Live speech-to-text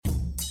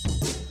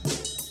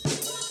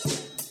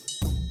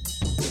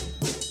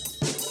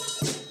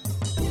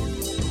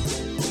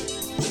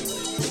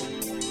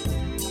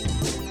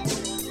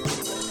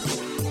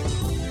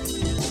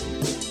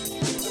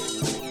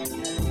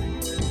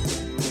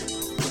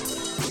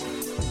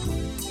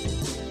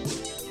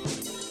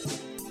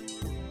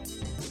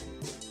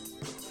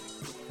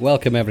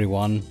Welcome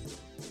everyone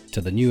to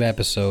the new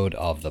episode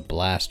of the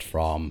Blast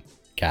From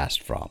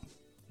Cast From.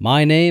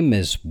 My name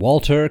is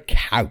Walter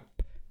Kaup,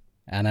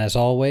 and as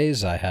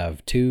always I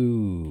have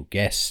two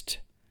guest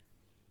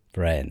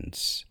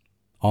friends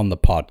on the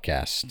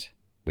podcast.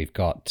 We've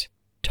got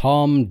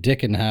Tom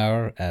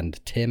Dickenhauer and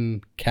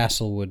Tim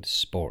Castlewood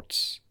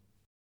Sports.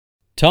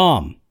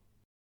 Tom,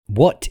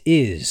 what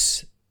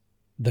is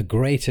the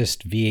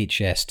greatest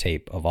VHS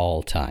tape of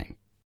all time?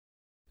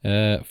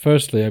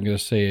 Firstly, I'm going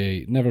to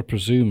say never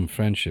presume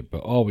friendship, but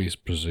always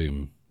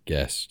presume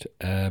guest.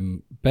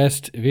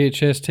 Best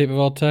VHS tape of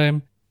all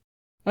time?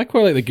 I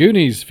quite like the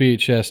Goonies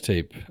VHS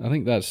tape. I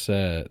think that's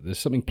there's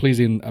something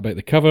pleasing about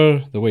the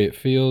cover, the way it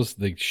feels,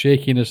 the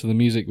shakiness of the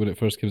music when it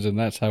first comes in.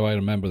 That's how I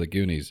remember the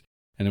Goonies.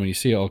 And then when you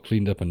see it all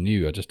cleaned up and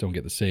new, I just don't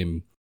get the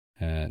same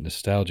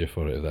nostalgia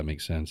for it, if that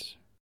makes sense.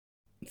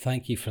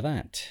 Thank you for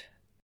that.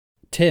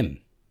 Tim,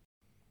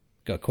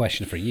 got a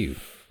question for you.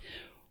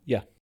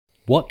 Yeah.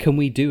 What can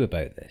we do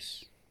about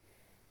this?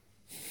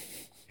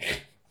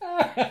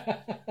 What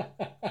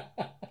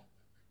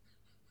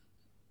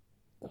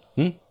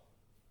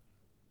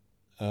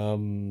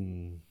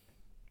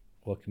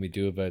can we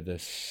do about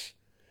this?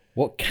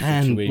 What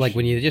can, situation? like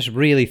when you just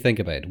really think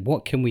about it,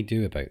 what can we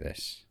do about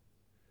this?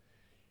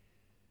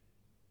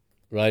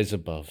 Rise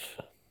above.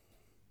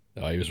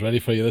 Oh, he was ready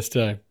for you this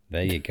time.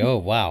 There you go.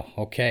 Wow.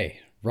 Okay.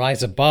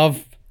 Rise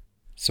above.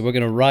 So we're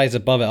going to rise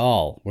above it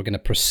all. We're going to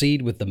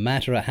proceed with the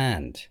matter at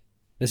hand.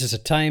 This is a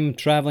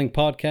time-traveling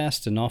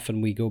podcast, and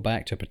often we go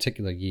back to a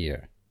particular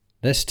year.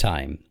 This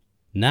time,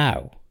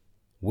 now,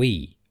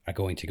 we are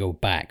going to go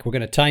back. We're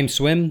going to time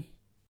swim,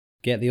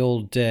 get the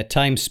old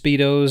time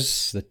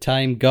speedos, the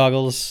time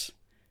goggles,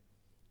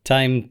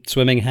 time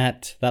swimming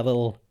hat, that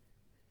little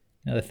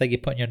the thing you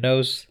put on your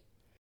nose.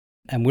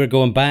 And we're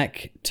going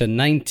back to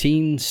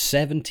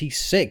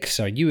 1976.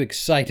 Are you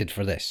excited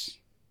for this?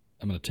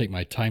 I'm going to take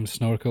my time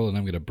snorkel and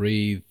I'm going to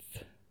breathe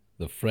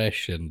the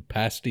fresh and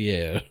pasty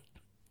air.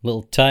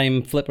 Little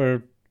time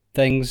flipper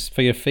things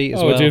for your feet as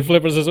well. Oh, we're doing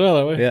flippers as well,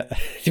 are we? Yeah.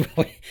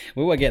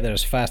 We want to get there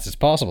as fast as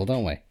possible,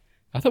 don't we?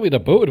 I thought we had a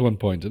boat at one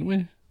point, didn't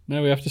we?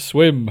 Now we have to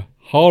swim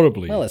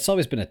horribly. Well, it's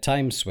always been a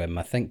time swim.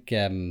 I think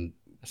I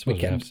suppose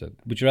we have to.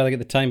 Would you rather get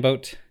the time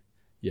boat?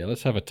 Yeah,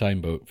 let's have a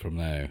time boat from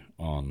now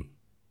on.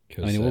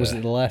 I mean, what was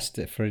it the last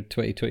for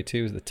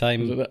 2022? Was it the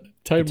time, was it that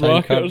time the time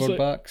rocket cardboard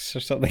box or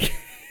something?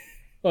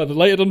 Oh, the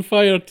lighted on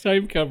fire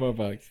time cardboard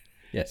box.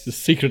 Yes. The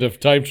secret of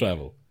time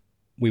travel.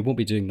 We won't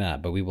be doing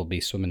that, but we will be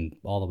swimming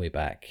all the way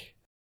back.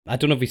 I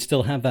don't know if we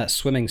still have that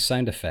swimming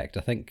sound effect. I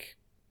think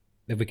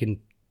if we can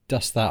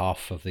dust that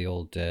off of the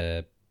old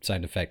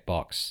sound effect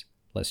box,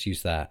 let's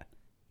use that.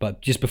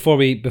 But just before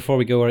we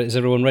go, is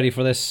everyone ready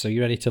for this? Are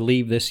you ready to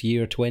leave this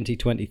year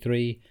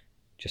 2023?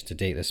 Just to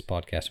date this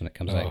podcast when it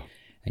comes out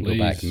and please.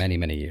 Go back many,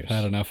 many years.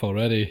 Had enough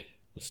already.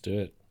 Let's do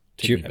it.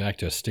 Take me back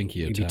to a stinkier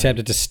You'd time. be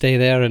tempted to stay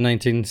there in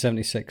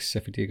 1976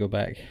 if we do go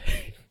back.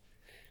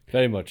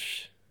 Very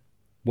much.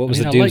 What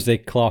was I the mean, doomsday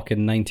clock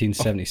in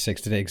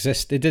 1976? Did it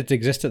exist? It did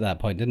exist at that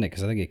point, didn't it?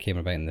 Because I think it came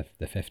about in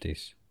the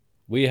 50s.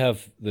 We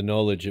have the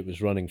knowledge it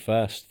was running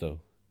fast, though.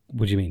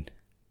 What do you mean?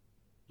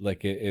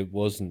 Like, it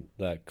wasn't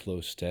that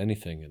close to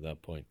anything at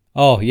that point.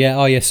 Oh,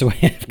 yeah. So,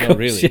 of Not course,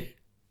 really. yeah.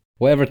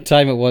 Whatever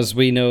time it was,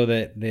 we know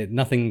that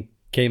nothing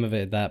came of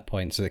it at that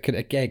point. So it could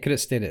have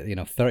stayed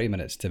at 30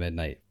 minutes to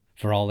midnight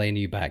for all they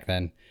knew back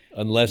then.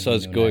 Unless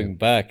us going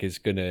back is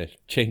going to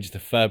change the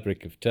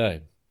fabric of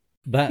time.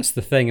 That's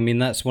the thing. I mean,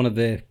 that's one of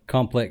the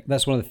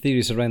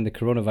theories around the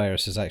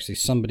coronavirus is actually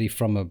somebody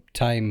from a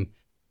time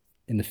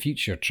in the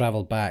future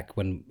traveled back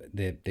when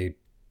they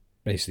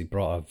basically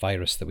brought a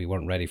virus that we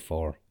weren't ready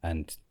for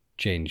and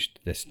changed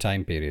this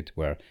time period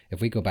where if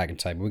we go back in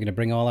time, we're going to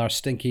bring all our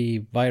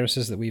stinky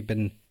viruses that we've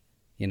been,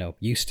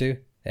 used to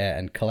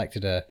and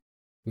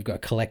we've got a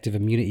collective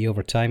immunity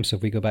over time. So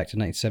if we go back to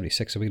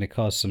 1976, are we going to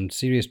cause some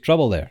serious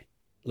trouble there?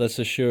 Let's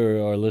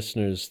assure our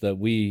listeners that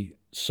we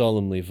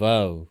solemnly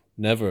vow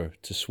never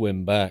to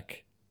swim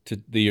back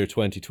to the year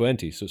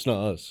 2020, so it's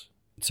not us.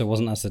 So it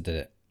wasn't us that did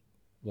it.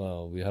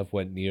 Well, we have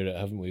went near it,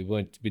 haven't we?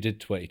 We did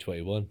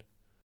 2021.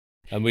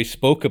 And we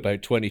spoke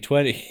about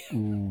 2020. Ooh,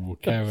 I'm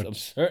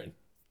cowards. certain.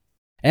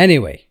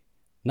 Anyway,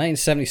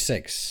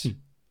 1976.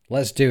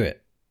 Let's do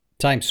it.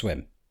 Time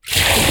swim.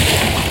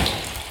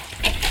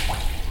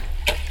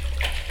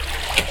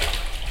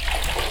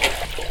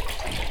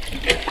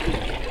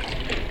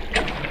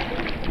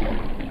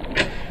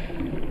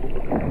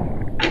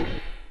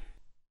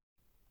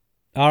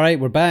 All right,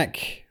 we're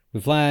back.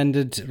 We've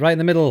landed right in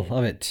the middle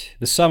of it.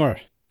 The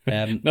summer.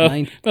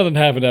 Nothing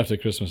happened after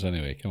Christmas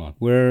anyway. Come on.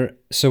 We're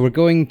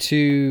going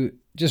to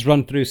just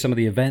run through some of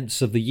the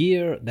events of the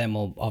year. Then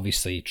we'll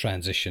obviously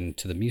transition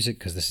to the music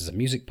because this is a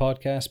music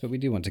podcast. But we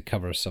do want to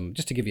cover some,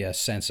 just to give you a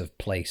sense of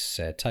place,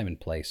 time and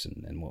place,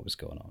 and what was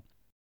going on.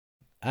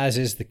 As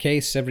is the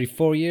case every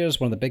 4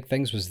 years, one of the big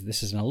things was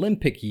this is an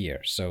Olympic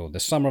year. So the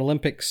Summer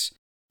Olympics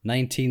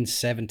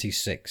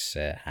 1976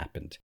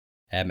 happened.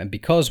 And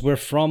because we're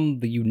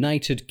from the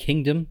United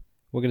Kingdom,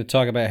 we're going to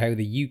talk about how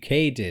the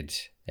UK did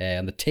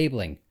on the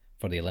tabling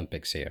for the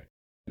Olympics here.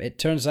 It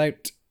turns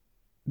out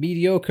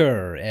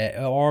mediocre,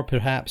 or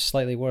perhaps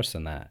slightly worse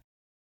than that.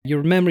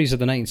 Your memories of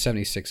the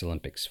 1976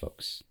 Olympics,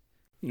 folks.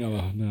 No,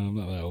 I'm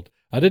not that old.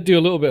 I did do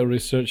a little bit of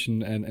research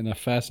in a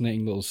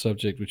fascinating little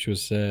subject, which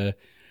was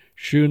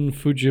Shun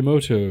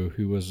Fujimoto,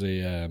 who was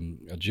a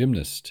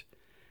gymnast,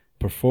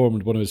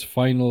 performed one of his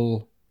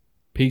final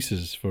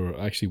pieces for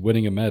actually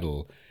winning a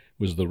medal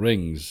was the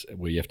rings,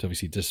 where you have to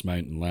obviously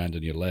dismount and land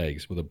on your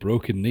legs with a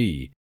broken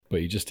knee. But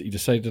he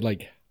decided to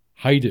like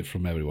hide it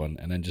from everyone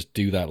and then just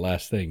do that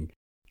last thing.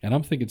 And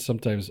I'm thinking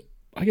sometimes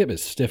I get a bit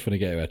stiff when I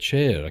get out of a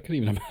chair. I can't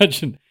even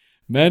imagine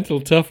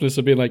mental toughness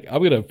of being like, I'm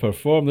going to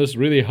perform this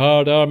really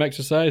hard arm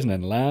exercise and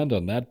then land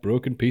on that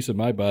broken piece of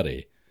my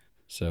body.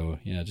 So,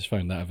 yeah, I just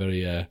found that a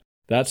very...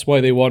 that's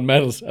why they won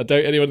medals. I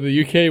doubt anyone in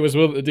the UK was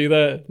willing to do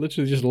that.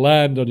 Literally just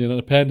land on your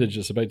appendage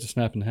that's about to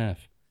snap in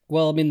half.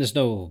 Well, I mean, there's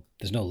no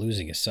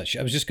losing as such.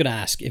 I was just going to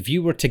ask, if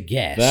you were to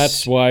guess...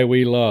 That's why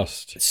we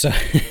lost. So...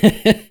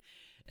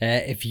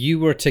 if you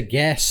were to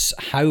guess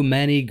how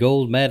many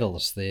gold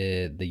medals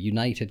the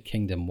United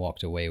Kingdom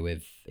walked away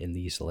with in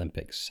these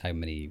Olympics, how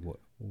many? What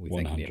we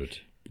 100.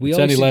 Think? It's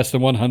any less than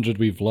 100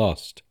 we've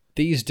lost.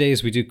 These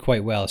days we do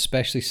quite well,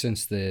 especially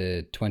since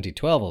the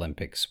 2012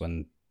 Olympics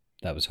when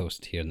that was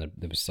hosted here, and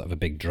there was sort of a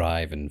big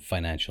drive and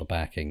financial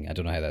backing. I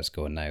don't know how that's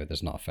going now.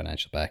 There's not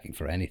financial backing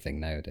for anything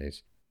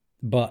nowadays.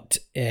 But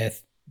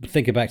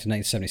thinking back to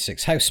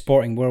 1976, how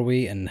sporting were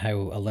we, and how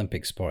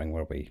Olympic sporting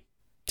were we?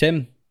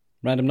 Tim,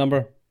 random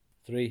number.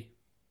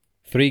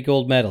 3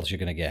 gold medals, you're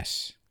going to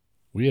guess.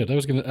 Weird.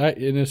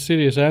 In a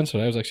serious answer,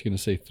 I was actually going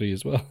to say 3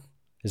 as well.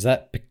 Is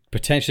that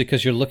potentially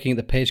because you're looking at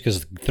the page?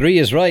 Because 3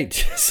 is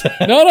right.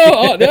 No.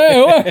 Oh,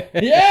 no.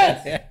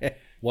 Yes.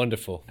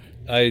 Wonderful.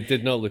 I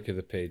did not look at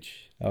the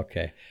page.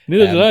 Okay.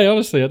 Neither did I,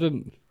 honestly. I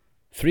didn't.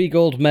 3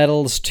 gold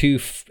medals,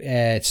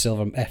 5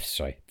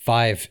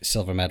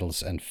 silver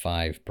medals, and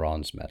 5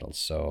 bronze medals.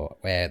 So,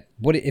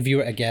 what if you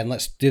were, again,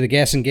 let's do the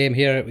guessing game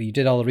here. You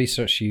did all the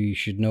research, you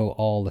should know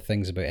all the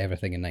things about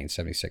everything in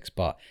 1976.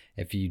 But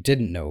if you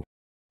didn't know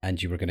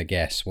and you were going to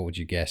guess, what would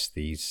you guess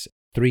these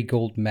 3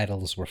 gold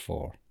medals were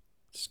for?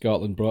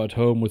 Scotland brought it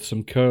home with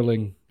some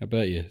curling. I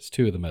bet you. It's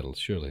 2 of the medals,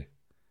 surely.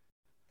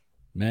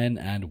 Men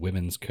and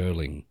women's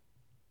curling.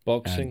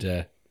 Boxing.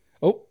 And,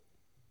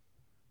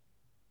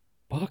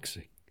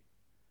 boxing?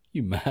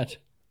 You mad?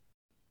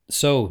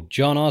 So,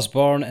 John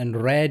Osborne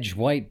and Reg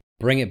White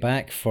bring it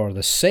back for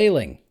the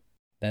sailing.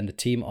 Then the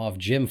team of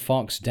Jim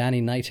Fox,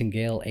 Danny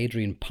Nightingale,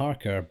 Adrian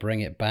Parker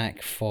bring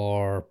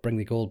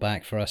the gold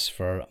back for us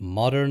for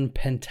modern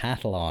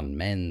pentathlon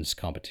men's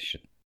competition.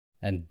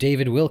 And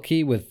David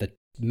Wilkie with the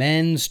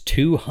men's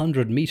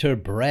 200-meter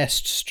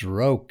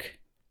breaststroke.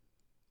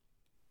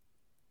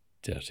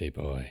 Dirty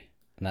boy.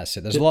 And that's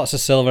it. There's lots of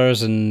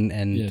silvers and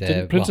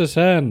didn't Princess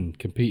Anne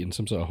compete in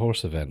some sort of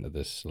horse event at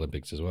this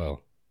Olympics as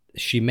well?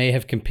 She may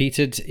have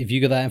competed. If you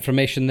got that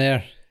information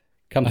there,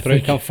 come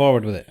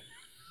forward with it.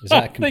 Is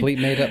that a complete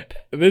made up?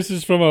 This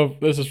is from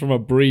a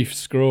brief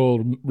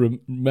scroll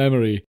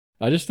memory.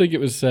 I just think it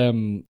was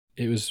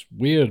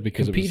weird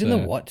because compete it was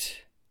in the what?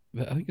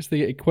 I think it's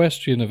the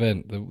equestrian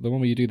event, the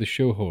one where you do the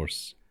show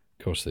horse.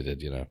 Of course they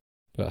did,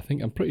 But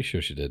I'm pretty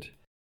sure she did.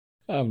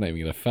 I'm not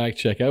even going to fact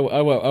check. I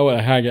want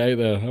to hang out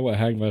there. I want to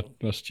hang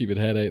my stupid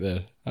head out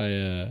there.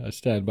 I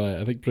stand by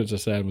it. I think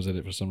Princess Anne was in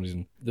it for some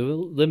reason. The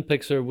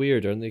Olympics are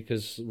weird, aren't they?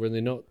 Because were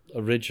they not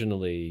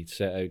originally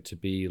set out to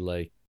be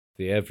like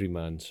the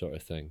everyman sort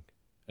of thing?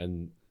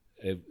 And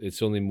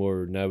it's only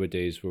more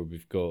nowadays where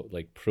we've got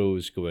like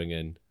pros going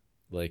in,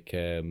 like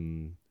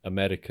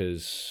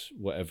America's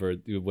whatever.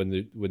 When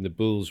the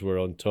Bulls were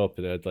on top,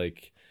 it had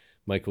like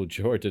Michael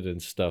Jordan and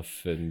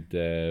stuff, and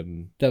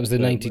that was the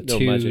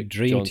 '92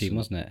 Dream Johnson. Team,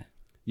 wasn't it?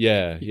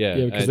 Yeah,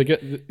 because they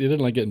didn't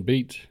like getting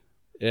beat.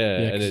 Yeah,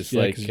 and it's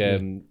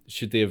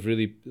should they have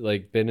really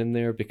like been in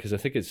there? Because I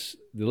think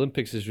the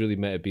Olympics is really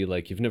meant to be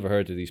like, you've never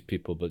heard of these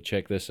people, but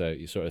check this out,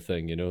 you sort of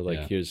thing,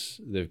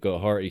 they've got a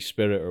hearty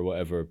spirit or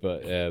whatever,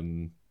 but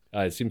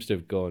it seems to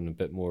have gone a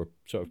bit more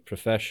sort of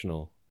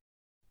professional.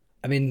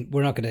 I mean,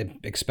 we're not going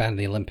to expand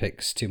the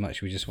Olympics too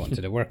much. We just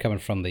wanted to. We're coming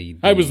from the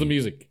how was the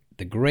music?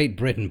 The Great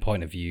Britain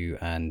point of view,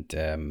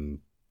 and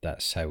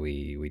that's how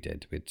we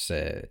did. It's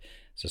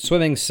so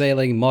swimming,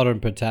 sailing, modern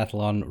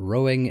pentathlon,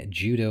 rowing,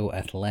 judo,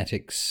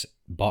 athletics,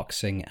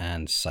 boxing,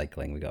 and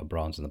cycling. We got a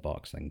bronze in the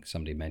boxing.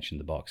 Somebody mentioned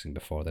the boxing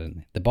before, didn't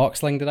they? The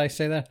boxling, did I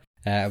say there?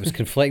 I was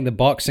conflating the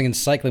boxing and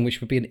cycling,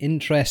 which would be an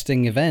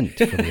interesting event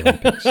for the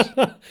Olympics.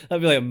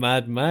 That'd be like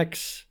Mad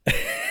Max.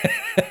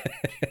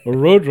 Or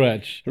Road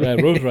Rash. Yeah,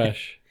 Road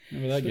Rash.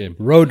 Remember that game?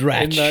 Road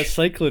Rash. In that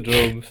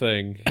cyclodrome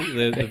thing,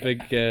 the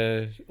big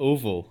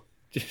oval,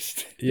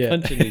 just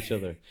punching each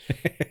other.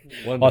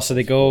 So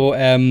they go.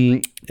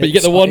 But you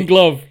get the one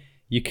glove.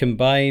 You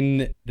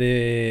combine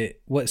the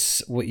what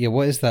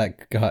is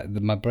that? God,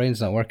 my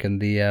brain's not working.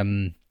 The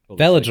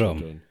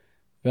velodrome.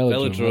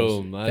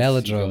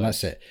 Velodrome.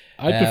 That's it.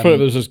 I prefer it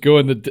was just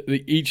going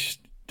the each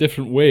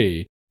different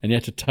way, and you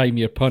had to time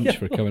your punch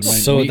for coming.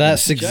 So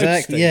that's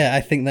exactly. Yeah,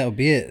 I think that would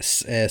be it.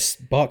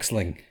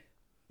 Boxling.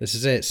 This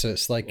is it. So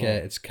it's like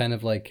it's kind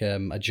of like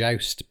a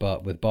joust,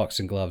 but with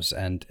boxing gloves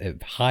and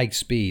high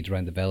speed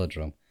around the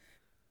velodrome.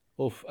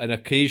 Oh, an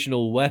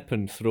occasional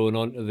weapon thrown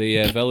onto the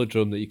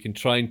velodrome that you can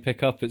try and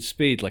pick up at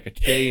speed, like a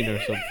chain or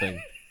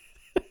something.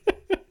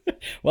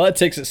 Well, it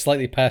takes it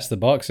slightly past the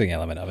boxing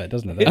element of it,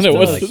 doesn't it? I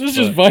know, this is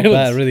just violence.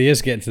 That really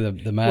is getting to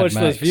the Mad Watch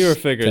Max those viewer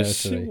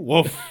figures. territory.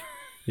 Woof.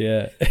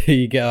 Yeah,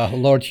 you get a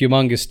Lord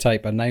Humongous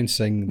type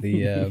announcing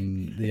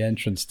the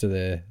entrance to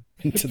the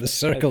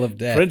circle of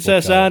death.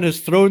 Princess Anne has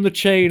thrown the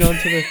chain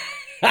onto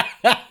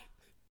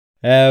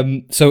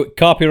the... So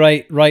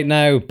copyright right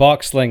now,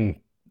 Boxling,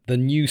 the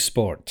new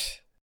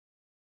sport.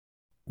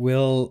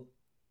 We'll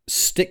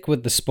stick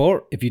with the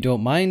sport if you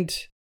don't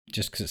mind,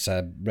 just because it's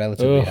a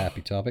relatively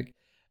happy topic.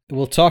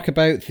 We'll talk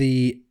about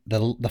the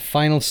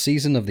final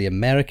season of the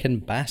American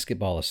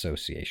Basketball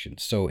Association.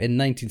 So in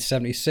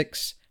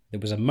 1976, there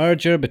was a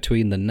merger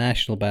between the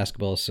National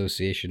Basketball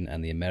Association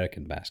and the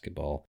American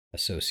Basketball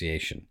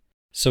Association.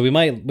 So we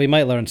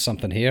might learn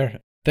something here.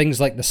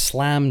 Things like the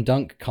slam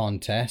dunk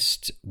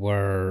contest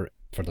were,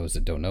 for those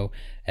that don't know,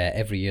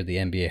 every year the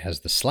NBA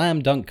has the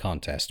slam dunk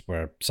contest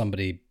where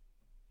somebody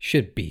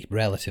should be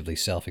relatively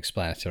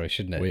self-explanatory,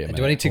 shouldn't it? Wait a minute,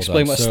 Do I need to hold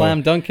explain on. what a So-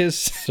 slam dunk is?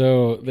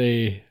 So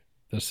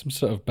there's some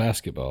sort of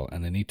basketball,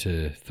 and they need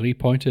to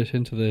 3-point it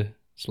into the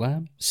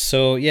slam.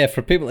 So yeah,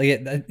 for people,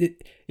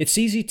 it's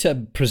easy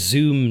to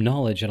presume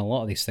knowledge on a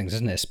lot of these things,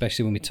 isn't it?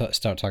 Especially when we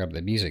start talking about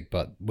the music.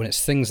 But when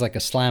it's things like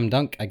a slam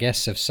dunk, I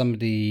guess if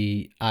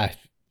somebody, do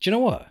you know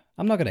what?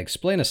 I'm not going to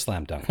explain a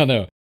slam dunk. I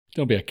know.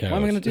 Don't be a coward. Why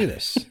am I going to do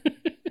this?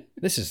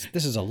 This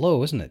is a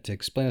low, isn't it, to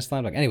explain a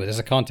slam dunk? Anyway, there's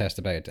a contest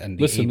about it. And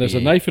Listen, there's a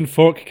ABA knife and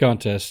fork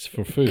contest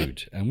for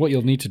food, and what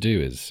you'll need to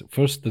do is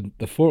first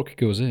the fork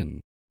goes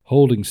in,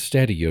 holding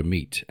steady your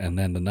meat, and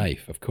then the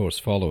knife, of course,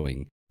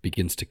 following,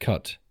 begins to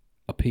cut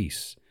a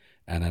piece,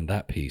 and then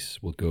that piece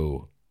will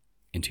go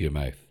into your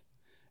mouth,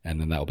 and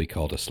then that'll be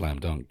called a slam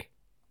dunk.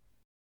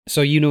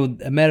 So,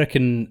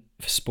 American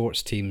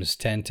sports teams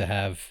tend to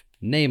have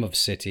name of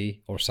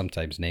city or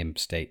sometimes name of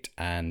state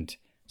and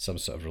some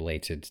sort of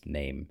related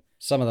name.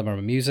 Some of them are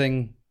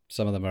amusing,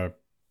 some of them are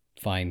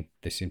fine.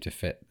 They seem to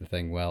fit the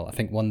thing well. I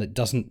think one that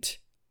doesn't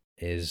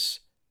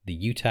is the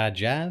Utah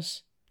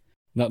Jazz.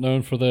 Not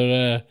known for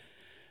their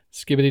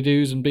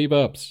skibbity-doos and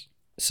bebops.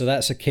 So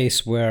that's a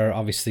case where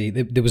obviously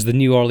there was the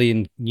New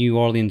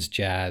Orleans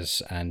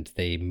Jazz, and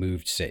they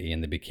moved city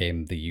and they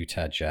became the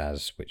Utah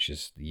Jazz, which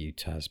is the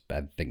Utah's,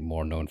 I think,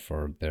 more known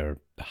for their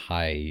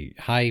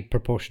high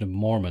proportion of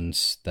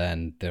Mormons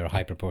than their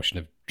high proportion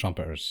of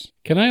trumpeters.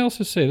 Can I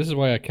also say, this is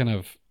why I kind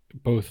of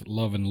both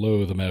love and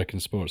loathe American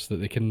sports, that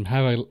they can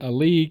have a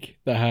league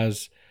that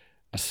has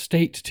a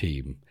state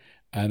team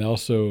and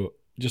also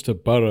just a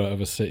borough of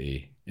a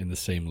city in the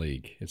same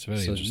league. It's very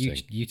interesting.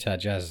 Utah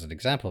Jazz is an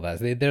example of that.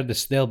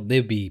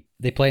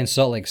 They play in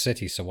Salt Lake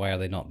City, so why are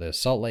they not the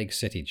Salt Lake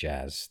City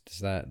Jazz? Does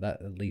that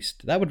at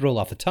least that would roll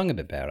off the tongue a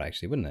bit better,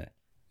 actually, wouldn't it?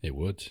 It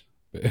would.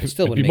 It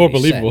still It'd wouldn't be more make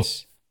any believable.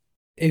 sense.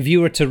 If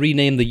you were to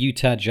rename the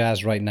Utah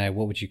Jazz right now,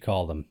 what would you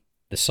call them?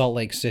 The Salt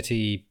Lake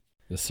City,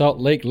 The Salt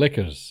Lake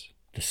Lickers.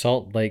 the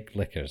Salt Lake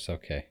Lickers.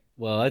 Okay.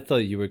 Well, I thought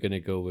you were going to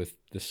go with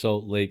the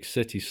Salt Lake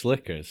City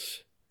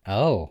Slickers.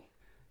 Oh.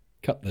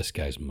 Cut this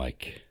guy's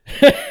mic.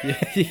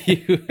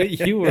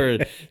 you were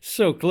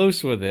so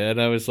close with it,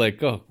 and I was like,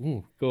 go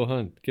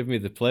on, give me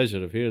the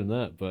pleasure of hearing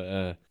that, but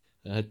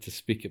I had to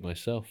speak it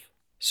myself.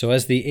 So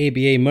as the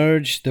ABA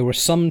merged, there were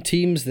some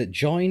teams that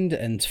joined,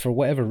 and for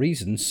whatever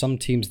reason, some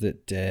teams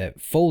that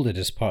folded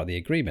as part of the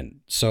agreement.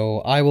 So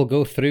I will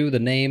go through the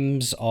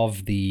names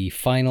of the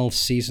final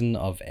season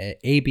of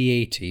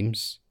ABA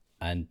teams,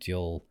 and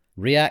you'll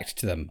react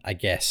to them, I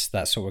guess.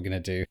 That's what we're going to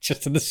do.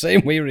 Just in the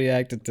same way we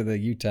reacted to the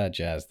Utah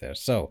Jazz there.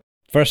 So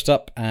first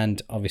up,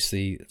 and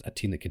obviously a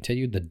team that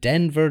continued, the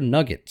Denver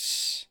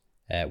Nuggets.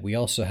 We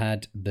also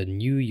had the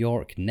New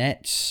York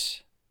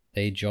Nets.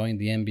 They joined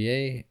the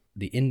NBA.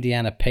 The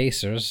Indiana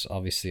Pacers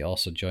obviously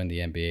also joined the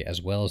NBA,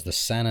 as well as the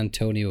San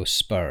Antonio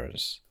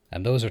Spurs.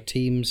 And those are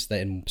teams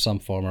that in some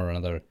form or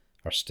another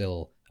are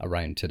still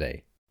around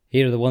today.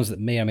 Here are the ones that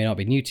may or may not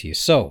be new to you.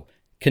 So,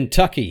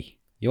 Kentucky.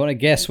 You want to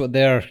guess what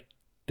their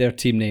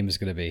team name is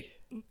going to be?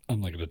 I'm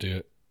not going to do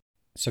it.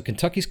 So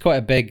Kentucky's quite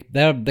a big,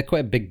 they're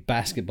quite a big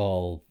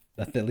basketball,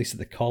 at least at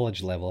the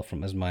college level,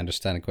 from as my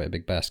understanding, quite a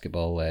big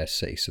basketball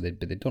city. So they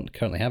don't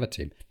currently have a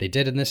team. They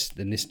did in this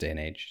day and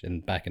age,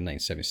 and back in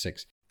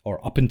 1976,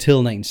 or up until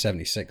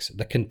 1976,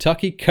 the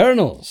Kentucky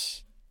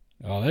Colonels.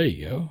 Oh, there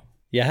you go.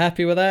 You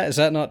happy with that? Is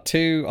that not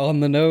too on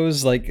the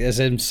nose? Like, as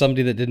in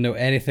somebody that didn't know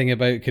anything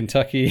about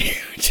Kentucky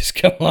just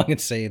come along and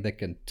say the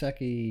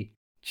Kentucky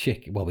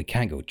Chicken. Well, we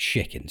can't go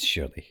chickens,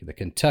 surely. The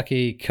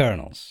Kentucky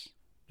Colonels.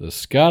 The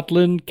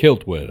Scotland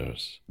Kilt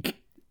Wearers.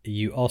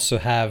 You also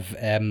have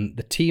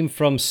the team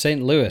from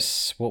St.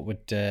 Louis. What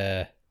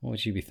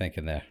would you be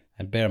thinking there?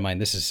 And bear in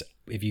mind, this is,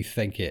 if you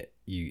think it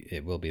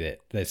will be it.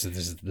 This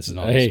is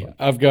not. Hey, this one.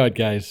 I've got it,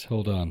 guys.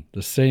 Hold on.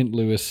 The St.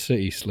 Louis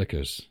City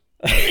Slickers.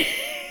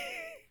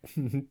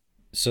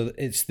 So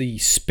it's the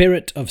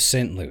Spirit of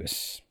St.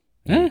 Louis.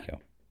 There you go.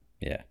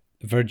 Yeah.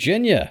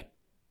 Virginia.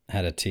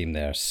 had a team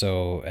there.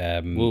 So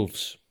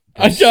Wolves.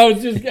 I was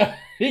just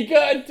he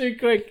got it too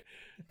quick.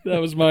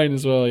 That was mine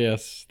as well.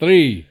 Yes,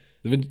 3.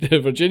 The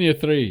Virginia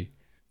 3.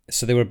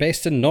 So they were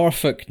based in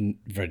Norfolk,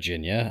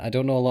 Virginia. I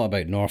don't know a lot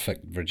about Norfolk,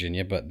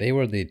 Virginia, but they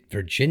were the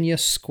Virginia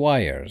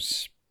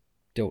Squires.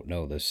 Don't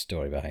know the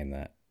story behind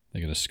that.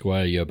 They're going to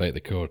squire you about the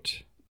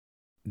court.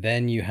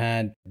 Then you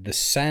had the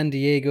San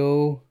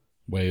Diego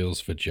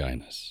Wales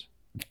Vaginas.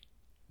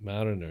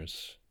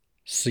 Mariners.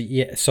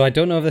 So I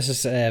don't know if this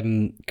is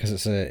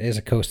because it is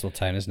a coastal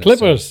town, isn't it?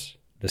 Clippers. So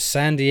the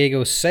San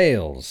Diego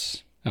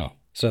Sails. Oh,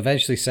 So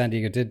eventually San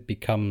Diego did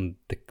become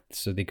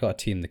so they got a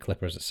team, the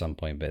Clippers, at some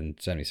point, but in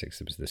 76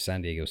 it was the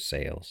San Diego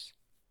Sails.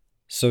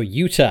 So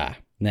Utah,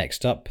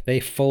 next up, they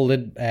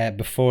folded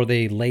before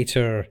they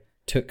later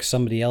took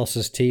somebody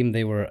else's team.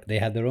 They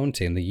had their own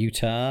team, the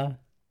Utah.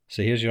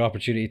 So here's your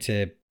opportunity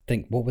to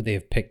think, what would they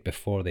have picked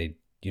before they,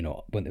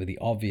 went with the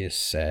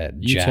obvious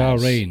Utah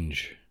jazz?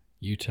 Range.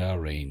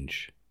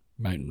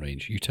 Mountain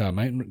range. Utah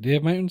mountain. Do they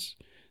have mountains?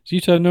 Is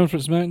Utah known for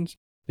its mountains?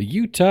 The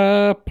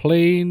Utah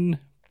Plain,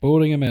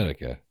 boring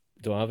America.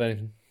 Don't have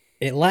anything.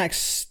 It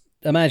lacks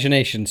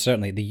imagination,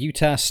 certainly. The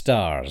Utah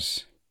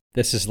Stars.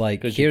 This is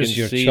like, 'Cause you here's can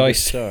your see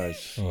choice. the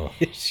stars. Oh,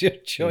 Here's your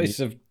choice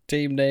of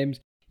team names.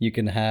 You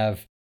can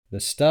have the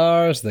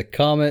Stars, the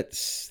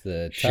Comets,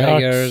 the Sharks.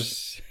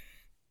 Tigers.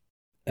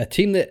 A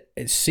team that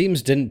it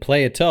seems didn't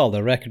play at all.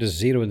 Their record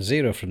is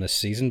 0-0 from this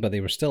season, but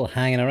they were still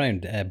hanging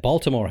around.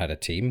 Baltimore had a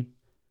team.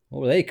 What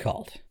were they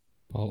called?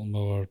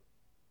 Baltimore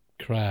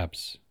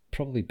Crabs.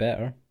 Probably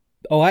better.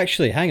 Oh,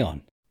 actually, hang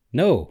on.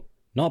 No,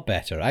 not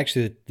better.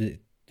 Actually,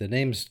 the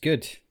name's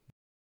good.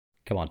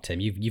 Come on, Tim.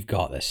 You've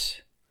got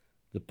this.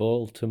 The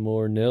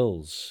Baltimore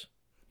Nils.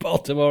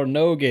 Baltimore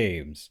no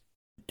games.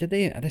 Did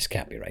they? This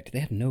can't be right. Did they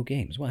have no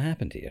games? What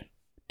happened here?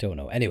 Don't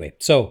know. Anyway,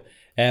 so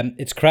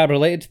it's crab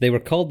related. They were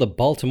called the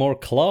Baltimore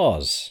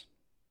Claws.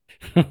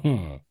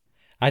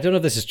 I don't know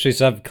if this is true.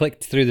 So I've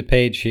clicked through the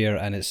page here,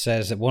 and it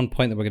says at one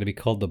point that we're going to be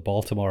called the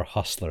Baltimore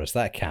Hustlers.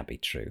 That can't be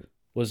true.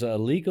 Was it a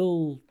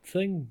legal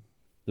thing?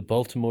 The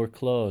Baltimore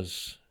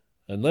Claws.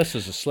 Unless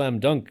there's a slam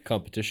dunk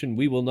competition,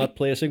 we will not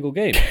play a single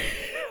game.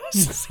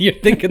 So you're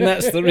thinking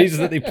that's the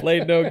reason that they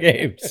played no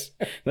games?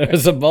 There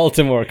was a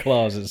Baltimore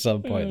clause at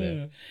some point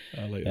there.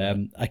 I like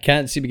that. I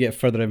can't seem to get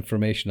further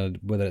information on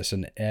whether it's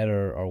an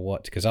error or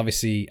what, because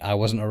obviously I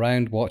wasn't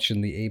around watching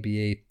the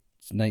ABA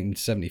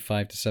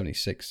 1975 to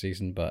 76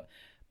 season, but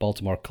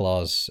Baltimore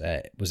clause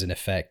was in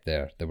effect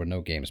there. There were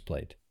no games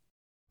played.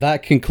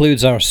 That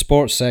concludes our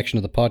sports section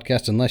of the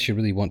podcast, unless you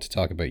really want to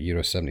talk about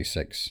Euro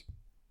 76.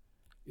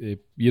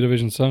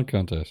 Eurovision Song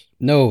Contest.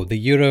 No, the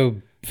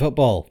Euro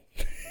football.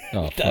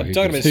 Oh, I'm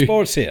talking about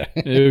sports here.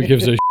 Who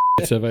gives a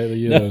shit about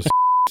the Euros?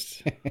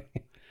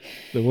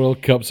 The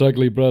World Cup's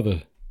ugly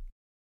brother.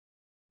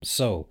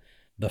 So,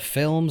 the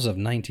films of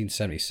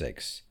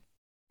 1976.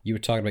 You were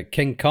talking about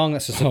King Kong.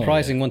 That's a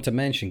surprising one to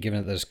mention, given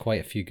that there's quite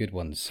a few good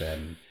ones.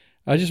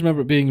 I just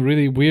remember it being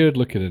really weird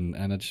looking,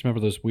 and I just remember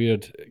those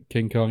weird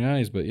King Kong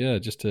eyes. But yeah,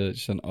 just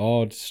an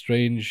odd,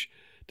 strange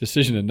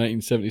decision in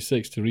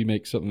 1976 to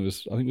remake something that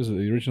was, I think,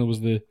 the original was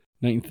the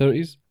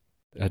 1930s.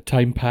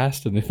 Time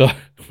passed, and they thought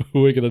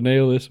we're going to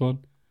nail this one.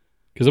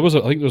 Because I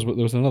think there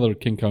was another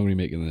King Kong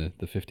remake in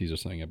the 50s or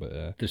something.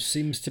 But there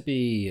seems to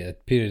be a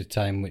period of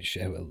time which,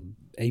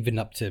 even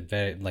up to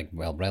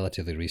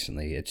relatively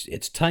recently,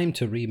 it's time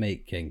to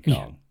remake King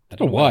Kong. I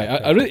don't know why.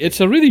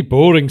 It's a really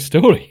boring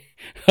story.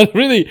 I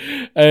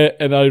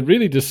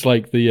really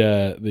dislike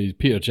the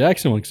Peter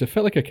Jackson one because it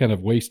felt like a kind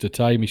of waste of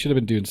time. He should have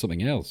been doing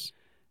something else.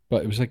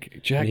 But it was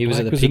like Jack. He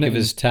was Black at the peak in of it,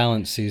 his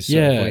talents. He's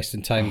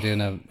wasting time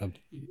doing a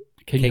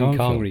King Kong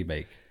film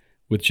remake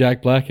with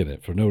Jack Black in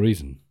it for no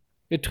reason.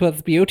 It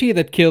was beauty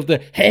that killed the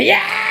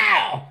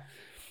hey-yow!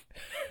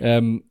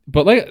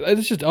 But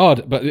it's just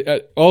odd.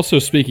 But also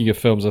speaking of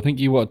films, I think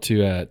you want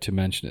to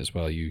mention it as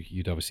well.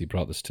 You'd obviously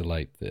brought this to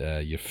light.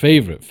 Your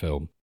favorite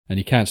film, and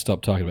you can't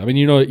stop talking about it. I mean,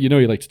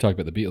 you like to talk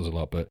about the Beatles a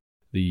lot, but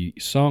the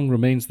song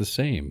remains the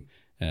same.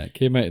 It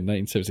came out in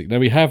 1976.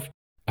 Now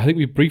I think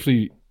we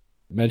briefly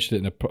mentioned it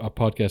in a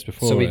podcast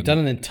before. So we've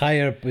done we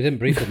didn't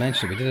briefly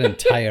mention it, we did an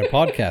entire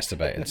podcast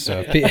about it.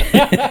 So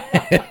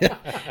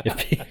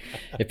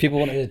if people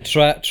want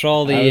to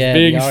trawl the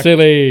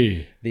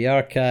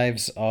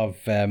archives of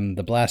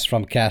the Blast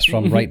from Cast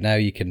from right now,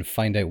 you can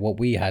find out what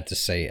we had to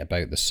say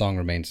about The Song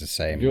Remains the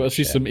Same. You want to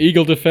see some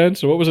eagle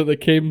defense, or what was it that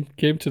came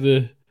to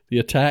the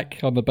attack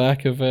on the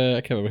back of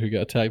I can't remember who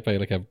got attacked by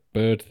like a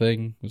bird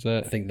thing. Was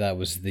that? I think that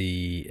was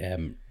the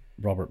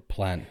Robert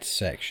Plant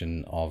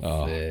section of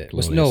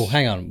no,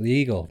 hang on, the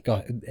Eagle.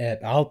 God,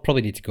 I'll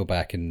probably need to go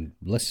back and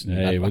listen.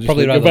 Hey, I'd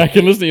probably rather go back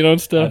and listen to your own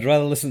stuff. I'd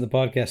rather listen to the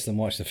podcast than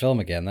watch the film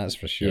again. That's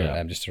for sure.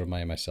 Yeah. Just to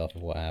remind myself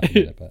of what happened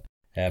in it. But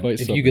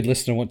if you good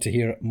listener want to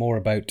hear more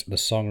about The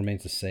Song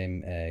Remains the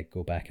Same,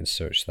 go back and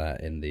search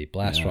that in the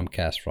Blast from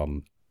Cast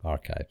from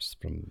archives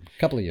from a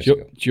couple of years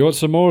ago. Do you want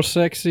some more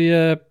sexy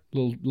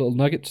little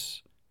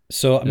nuggets?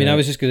 So, I mean, I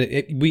was just going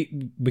to... We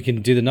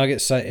can do the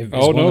nuggets. Go.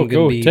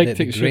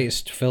 The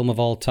greatest film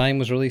of all time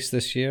was released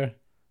this year.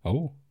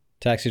 Oh.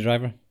 Taxi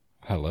Driver.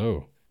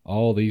 Hello.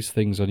 all these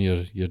things on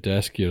your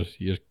desk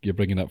you're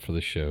bringing up for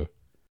the show.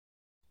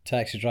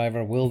 Taxi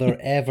Driver, will there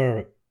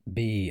ever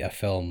be a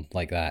film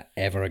like that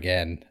ever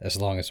again as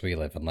long as we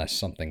live, unless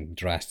something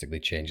drastically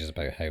changes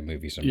about how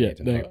movies are made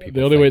and how people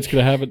the only way think? it's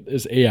going to happen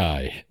is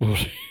AI.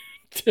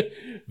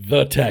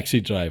 The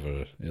Taxi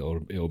Driver.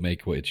 It'll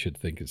make what it should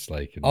think it's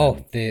like. And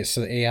Oh,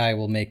 so the AI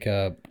will make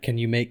a... Can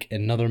you make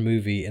another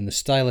movie in the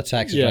style of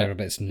Taxi Yeah. Driver,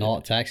 but it's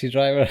not Taxi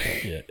Driver?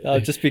 yeah. It'll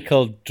just be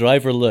called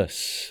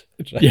Driverless.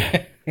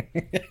 Yeah.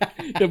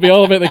 It'll be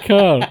all about the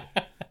car.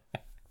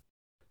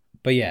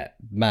 But yeah,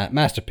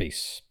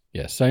 masterpiece.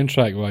 Yeah,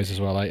 soundtrack wise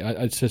as well.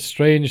 It's a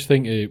strange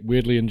thing to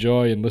weirdly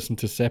enjoy and listen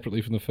to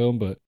separately from the film,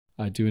 but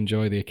I do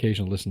enjoy the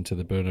occasional listen to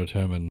the Bernard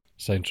Herrmann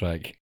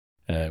soundtrack,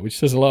 which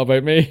says a lot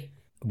about me.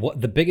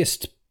 What the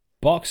biggest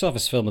box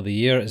office film of the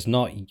year is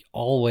not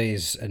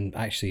always, and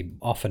actually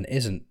often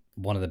isn't,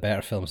 one of the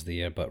better films of the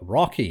year, but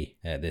Rocky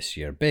this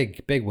year.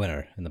 Big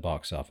winner in the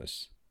box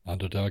office.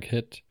 Underdog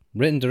hit.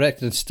 Written,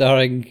 directed, and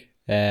starring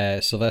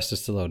Sylvester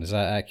Stallone. Is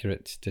that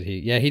accurate? Did he?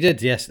 Yeah, he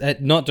did. Yes,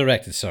 not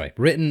directed. Sorry,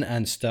 written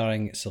and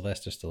starring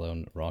Sylvester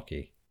Stallone.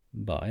 Rocky,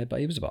 but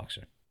he was a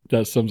boxer.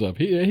 That sums up.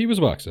 He was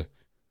a boxer.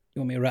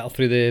 You want me to rattle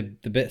through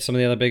the bit? Some of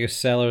the other biggest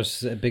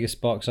sellers,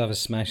 biggest box office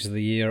smashes of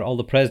the year: All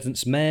the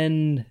President's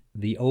Men,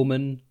 The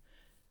Omen,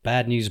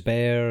 Bad News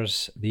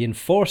Bears, The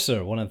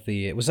Enforcer. One of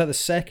the was that the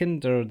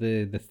second or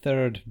the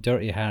third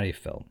Dirty Harry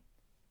film?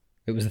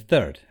 It was the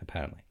third,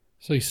 apparently.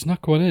 So he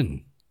snuck one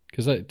in.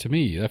 Because to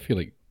me, I feel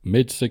like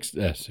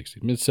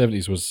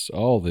mid-70s was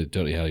all the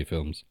Dirty Harry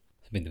films.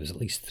 I mean, there was at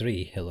least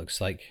three. It looks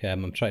like.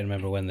 I'm trying to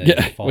remember when the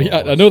Yeah, follow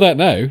I know that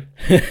now.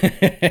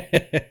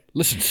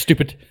 Listen,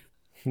 stupid.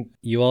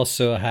 You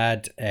also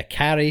had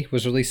Carrie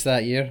was released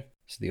that year.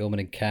 So The Omen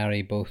and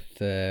Carrie,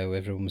 both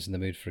everyone was in the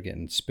mood for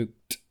getting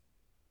spooked.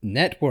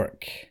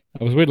 Network.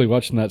 I was weirdly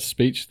watching that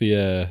speech,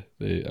 the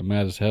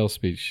Mad as Hell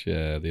speech,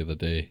 the other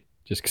day,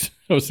 just because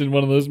I was in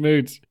one of those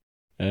moods.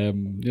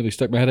 Nearly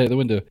stuck my head out the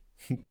window.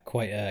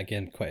 Quite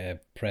a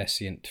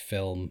prescient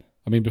film.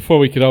 I mean, before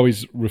we could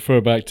always refer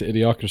back to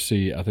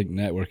Idiocracy, I think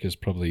Network is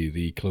probably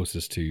the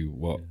closest to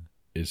what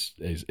is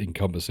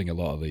encompassing a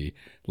lot of the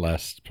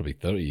last probably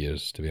 30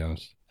 years, to be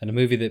honest. And a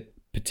movie that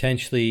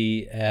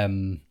potentially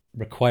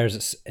requires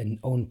its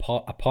own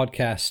a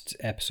podcast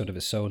episode of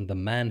its own, The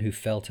Man Who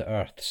Fell to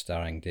Earth,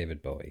 starring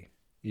David Bowie.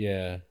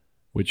 Yeah.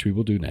 Which we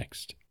will do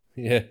next.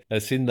 Yeah,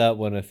 I've seen that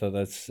one. I thought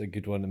that's a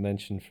good one to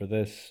mention for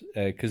this.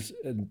 Because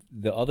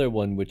the other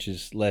one, which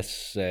is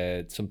less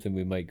something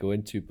we might go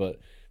into, but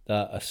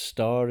that A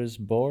Star Is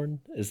Born,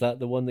 is that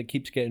the one that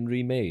keeps getting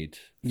remade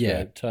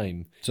throughout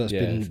time? So it's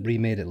been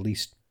remade at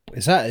least.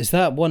 Is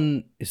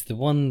the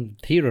one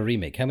here a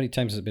remake? How many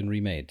times has it been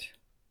remade?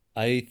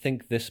 I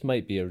think this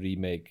might be a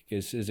remake.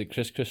 Is it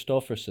Chris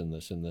Christopherson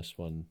that's in this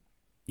one?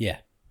 Yeah.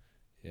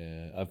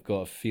 Yeah, I've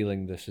got a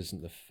feeling this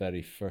isn't the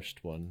very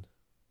first one.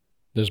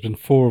 There's been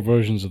 4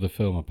 versions of the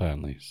film,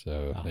 apparently,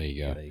 so there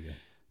you go. There you go.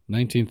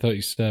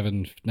 1937,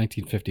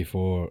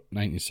 1954,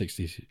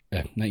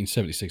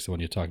 1976, the one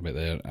you're talking about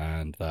there,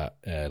 and that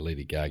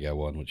Lady Gaga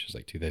one, which is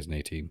like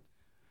 2018.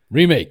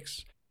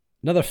 Remakes!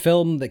 Another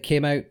film that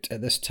came out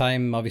at this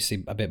time,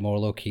 obviously a bit more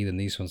low-key than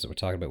these ones that we're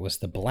talking about, was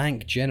The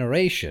Blank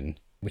Generation,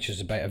 which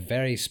is about a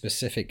very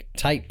specific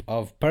type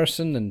of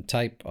person and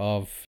type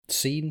of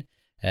scene,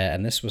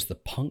 and this was the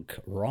punk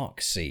rock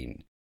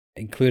scene.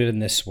 Included in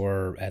this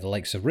were the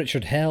likes of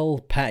Richard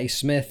Hell, Patti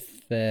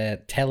Smith,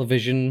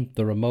 Television,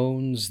 The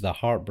Ramones, The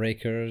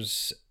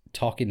Heartbreakers,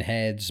 Talking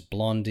Heads,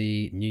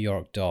 Blondie, New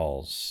York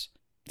Dolls.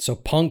 So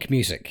punk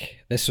music,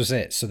 this was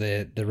it. So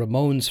the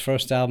Ramones'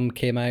 first album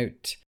came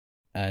out,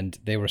 and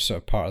they were sort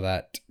of part of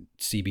that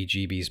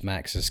CBGB's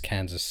Max's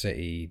Kansas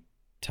City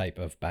type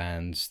of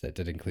bands that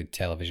did include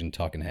Television,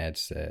 Talking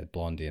Heads,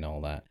 Blondie and all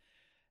that.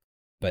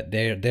 But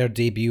their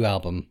debut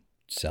album,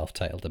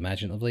 self-titled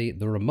imaginatively,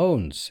 The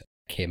Ramones,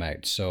 came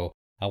out. So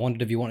I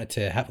wondered if you wanted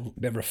to have a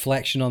bit of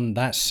reflection on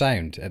that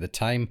sound at the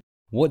time.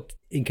 What,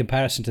 in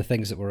comparison to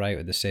things that were out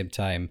at the same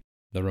time,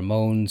 the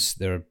Ramones,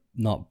 they're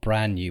not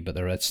brand new, but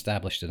they're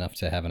established enough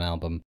to have an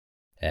album.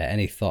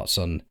 Any thoughts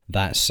on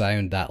that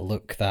sound, that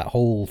look, that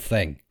whole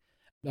thing?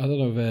 I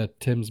don't know if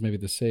Tim's maybe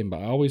the same, but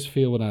I always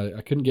feel when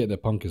I couldn't get into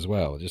punk as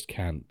well. I just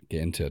can't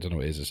get into it. I don't know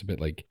what it is. It's a bit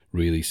like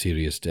really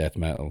serious death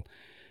metal.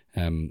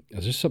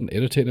 There's just something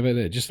irritating about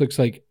it. It just looks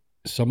like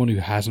someone who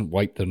hasn't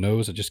wiped their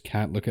nose. I just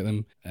can't look at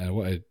them. And I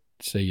want to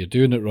say you're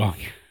doing it wrong.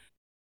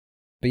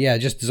 But yeah,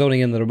 just zoning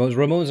in the Ramones.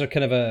 Ramones are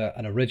kind of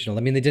an original.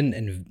 I mean, they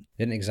didn't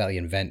exactly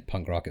invent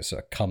punk rock. It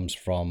sort of comes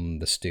from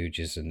the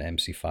Stooges and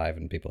MC5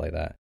 and people like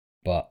that.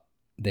 But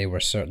they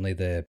were certainly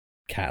the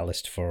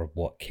catalyst for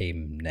what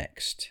came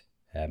next.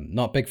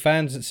 Not big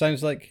fans, it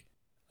sounds like.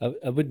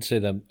 I wouldn't say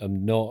that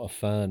I'm not a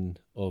fan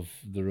of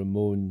the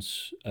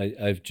Ramones.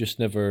 I've just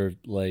never,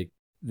 like,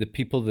 the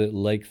people that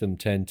like them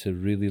tend to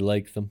really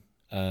like them.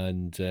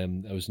 And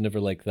I was never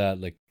like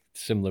that, like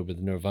similar with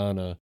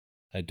Nirvana.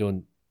 I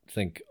don't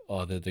think,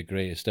 they're the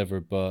greatest ever,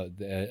 but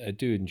I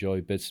do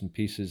enjoy bits and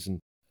pieces. And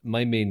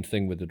my main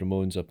thing with the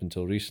Ramones up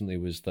until recently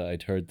was that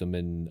I'd heard them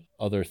in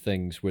other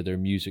things where their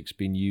music's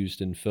been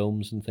used in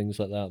films and things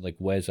like that. Like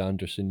Wes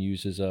Anderson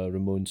uses a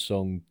Ramones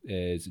song,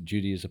 is it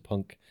Judy is a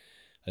Punk,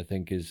 I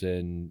think is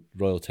in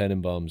Royal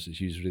Tenenbaums.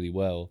 It's used really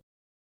well.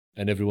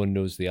 And everyone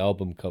knows the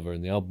album cover,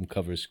 and the album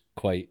cover is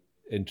quite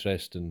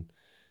interesting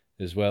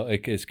as well.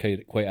 It's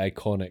quite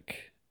iconic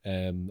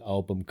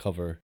album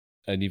cover.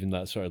 And even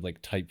that sort of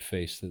like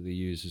typeface that they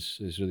use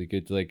is really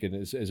good. Like, and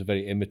it's a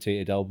very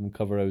imitated album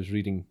cover. I was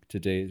reading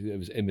today; it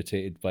was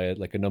imitated by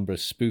like a number of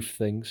spoof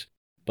things.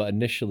 But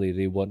initially,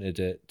 they wanted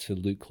it to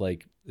look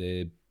like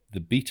the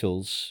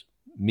Beatles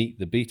Meet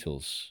the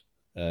Beatles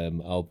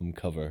album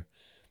cover.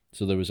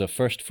 So there was a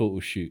first photo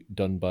shoot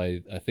done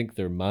by, I think,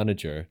 their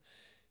manager,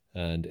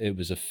 and it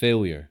was a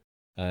failure.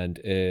 And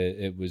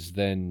it was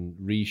then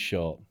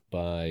reshot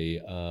by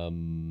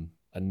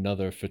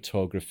another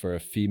photographer, a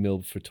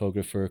female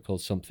photographer called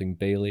something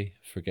Bailey,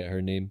 forget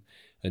her name,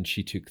 and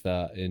she took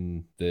that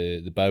in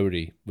the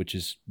Bowery, which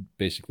is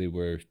basically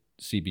where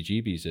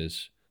CBGB's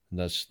is, and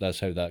that's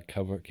how that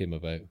cover came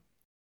about.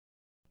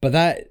 But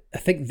that, I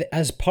think,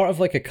 as part of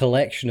like a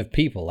collection of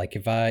people, like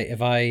if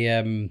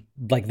I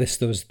like list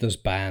those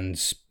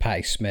bands,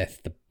 Patti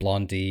Smith, the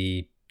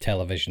Blondie,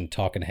 Television,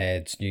 Talking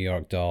Heads, New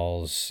York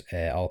Dolls,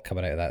 all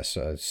coming out of that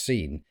sort of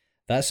scene.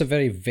 That's a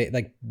very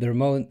like the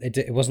Ramones.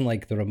 It wasn't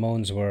like the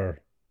Ramones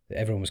were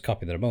everyone was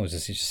copying the Ramones.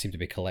 It just seemed to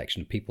be a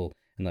collection of people,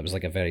 and that was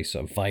like a very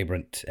sort of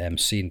vibrant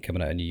scene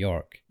coming out of New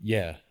York.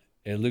 Yeah,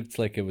 it looked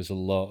like it was a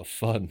lot of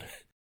fun.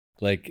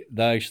 Like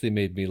that actually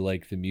made me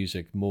like the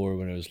music more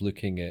when I was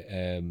looking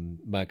at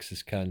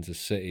Max's Kansas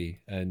City,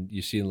 and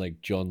you see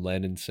like John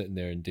Lennon sitting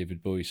there and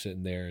David Bowie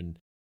sitting there,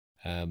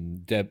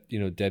 and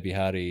Debbie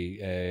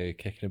Harry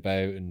kicking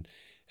about, and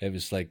it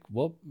was like,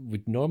 what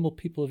would normal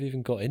people have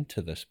even got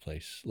into this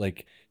place?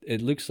 Like, it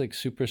looks like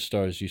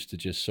superstars used to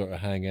just sort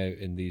of hang out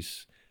in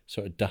these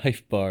sort of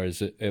dive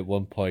bars at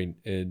one point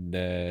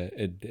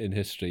in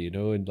history,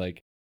 and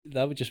like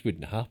that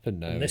wouldn't happen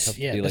now. This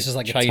is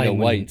like China China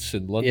Whites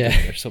in London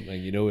or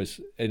something.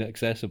 It's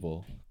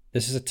inaccessible.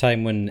 This is a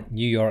time when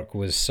New York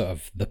was sort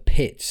of the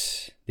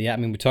pits. We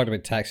talked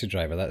about Taxi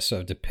Driver. That sort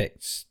of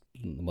depicts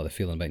what the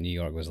feeling about New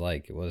York was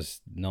like. It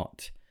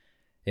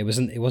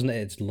wasn't at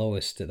its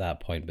lowest at that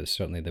point, but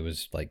certainly there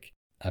was like,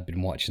 I've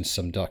been watching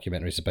some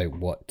documentaries about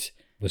what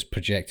was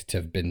projected to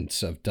have been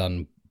sort of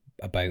done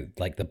about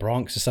like the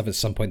Bronx and stuff. At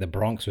some point, the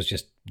Bronx was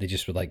they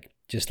just were like,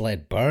 just let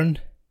it burn,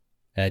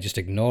 just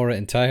ignore it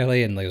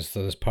entirely. And there's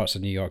those parts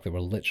of New York that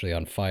were literally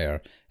on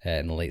fire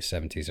in the late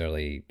 70s,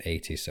 early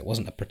 80s. So it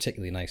wasn't a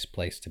particularly nice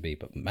place to be,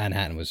 but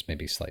Manhattan was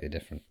maybe slightly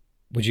different.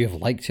 Would you have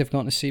liked to have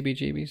gone to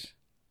CBGB's?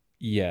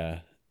 Yeah.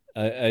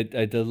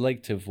 I'd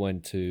like to have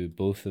went to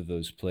both of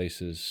those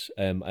places.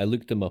 I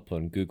looked them up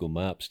on Google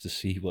Maps to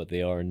see what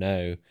they are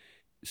now.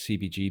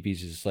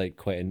 CBGB's is like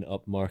quite an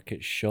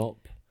upmarket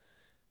shop.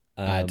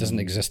 It doesn't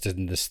exist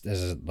in this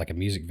as like a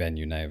music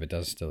venue now, but it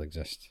does still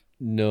exist.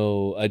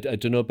 No, I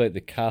don't know about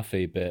the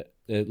cafe bit.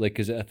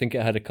 Cause I think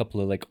it had a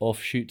couple of like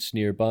offshoots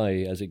nearby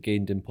as it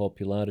gained in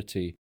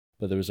popularity,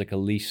 but there was like a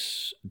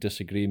lease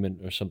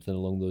disagreement or something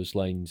along those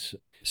lines.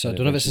 So I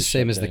don't know if it's the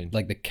same as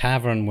the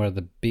cavern where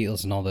the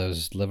Beatles and all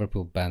those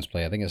Liverpool bands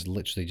play. I think it's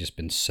literally just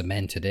been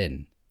cemented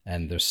in,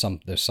 and there's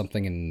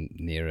something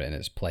near it in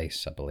its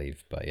place, I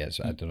believe. But yeah,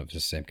 so I don't know if it's the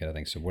same kind of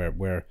thing. So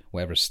where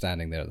whatever's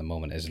standing there at the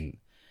moment isn't.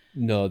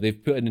 No,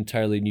 they've put an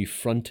entirely new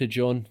frontage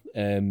on,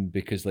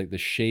 because like the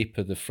shape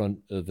of the front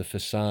of the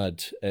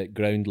facade at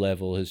ground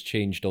level has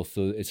changed.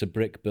 Although it's a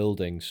brick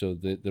building, so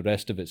the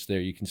rest of it's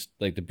there. You can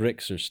like the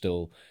bricks are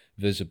still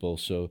visible.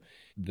 So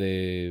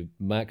the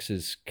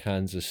Max's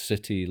Kansas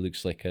City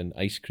looks like an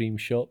ice cream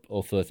shop.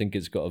 Although I think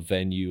it's got a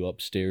venue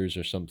upstairs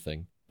or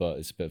something, but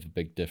it's a bit of a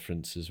big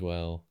difference as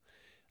well.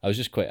 I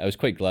was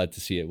quite glad to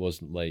see it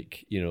wasn't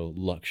like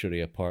luxury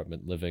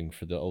apartment living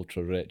for the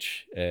ultra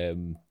rich.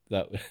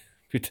 That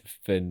would have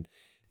been,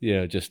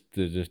 just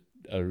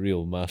a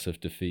real massive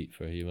defeat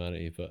for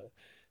humanity. But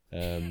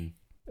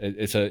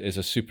it's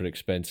a super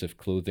expensive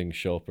clothing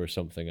shop or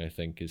something. I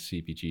think is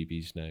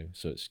CBGB's now,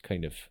 so it's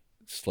kind of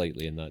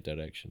slightly in that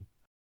direction.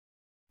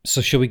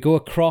 So shall we go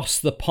across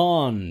the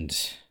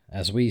pond,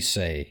 as we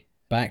say,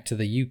 back to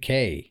the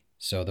UK?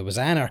 So there was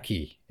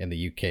anarchy in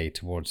the UK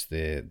towards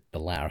the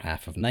latter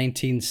half of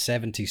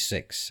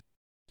 1976.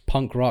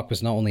 Punk rock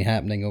was not only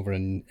happening over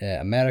in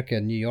America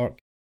and New York,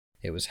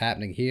 it was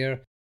happening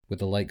here with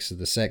the likes of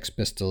the Sex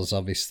Pistols,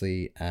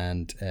 obviously,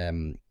 and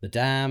the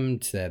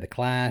Damned, the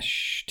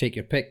Clash. Take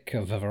your pick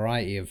of a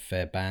variety of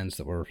bands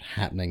that were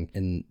happening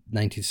in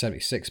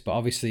 1976. But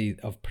obviously,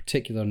 of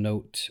particular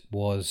note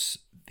was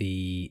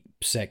the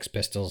Sex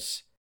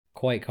Pistols.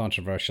 Quite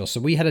controversial. So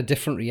we had a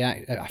different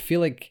reaction. I feel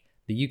like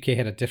the UK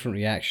had a different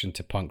reaction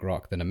to punk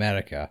rock than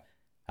America.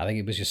 I think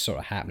it was just sort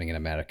of happening in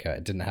America.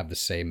 It didn't have the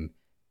same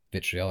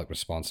vitriolic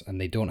response, and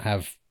they don't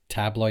have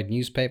tabloid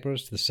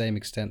newspapers to the same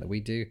extent that we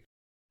do.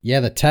 Yeah,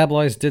 the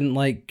tabloids didn't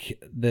like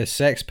the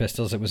Sex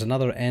Pistols. It was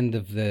another end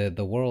of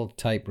the world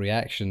type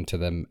reaction to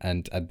them,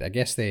 and I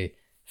guess they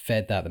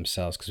fed that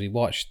themselves, because we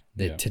watched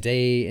the Yeah.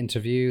 Today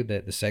interview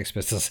that the Sex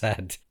Pistols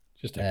had.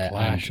 Just a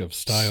clash and of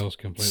styles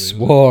completely.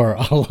 wasn't it? Swore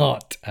a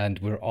lot, and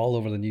we're all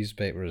over the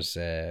newspapers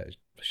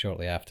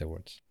shortly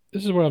afterwards.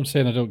 This is where I'm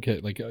saying I don't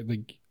get like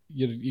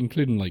you're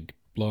including like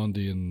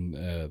Blondie and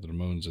the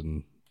Ramones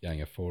and Gang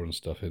of Four and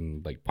stuff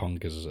in like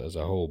punk as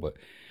a whole, but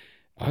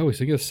I always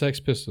think of the Sex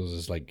Pistols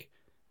as like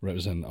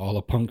represent all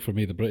the punk for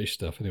me, the British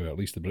stuff anyway, or at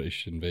least the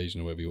British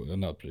invasion or whatever you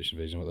not British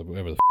invasion,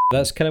 whatever the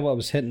That's kind of what I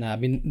was hinting at. I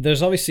mean,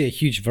 there's obviously a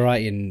huge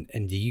variety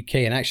in the UK,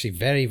 and actually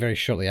very, very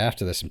shortly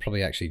after this, and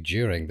probably actually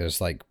during, there's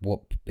like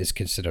what is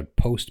considered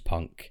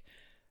post-punk,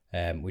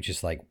 which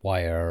is like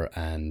Wire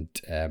and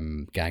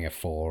Gang of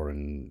Four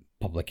and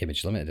Public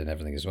Image Limited and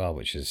everything as well,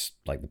 which is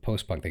like the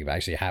post-punk thing, but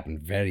actually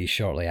happened very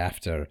shortly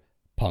after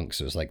punk.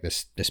 So it was like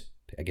this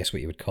I guess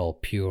what you would call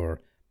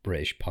pure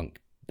British punk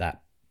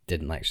that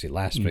didn't actually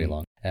last very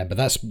long.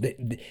 But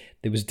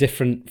it was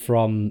different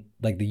from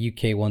like the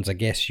UK ones. I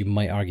guess you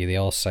might argue they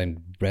all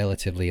sound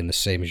relatively in the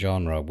same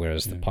genre,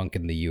 whereas the punk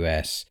in the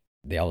US,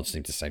 they all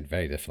seem to sound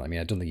very different. I mean,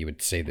 I don't think you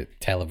would say that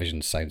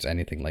Television sounds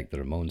anything like the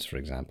Ramones, for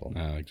example.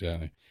 No,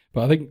 exactly.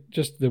 But I think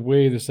just the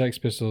way the Sex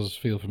Pistols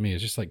feel for me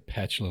is just like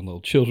petulant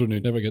little children who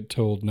never get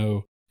told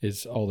no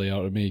is all they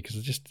are to me. Because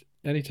it's just,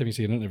 anytime you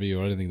see an interview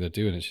or anything they're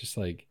doing, it's just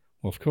like,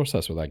 well, of course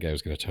that's what that guy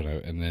was going to turn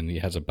out. And then he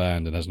has a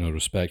band and has no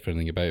respect for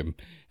anything about him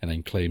and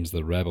then claims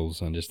the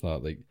rebels. And just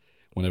thought, like,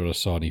 whenever I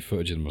saw any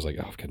footage of him, I was like,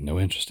 oh, I've got no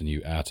interest in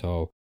you at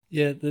all.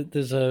 Yeah,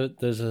 there's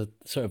a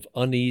sort of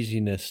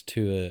uneasiness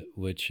to it,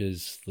 which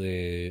is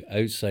the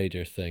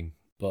outsider thing.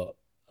 But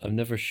I'm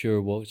never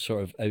sure what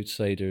sort of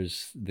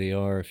outsiders they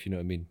are, if you know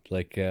what I mean.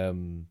 Like,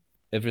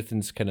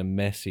 everything's kind of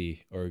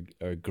messy or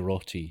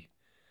grotty,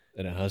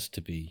 and it has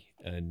to be.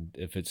 And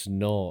if it's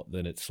not,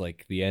 then it's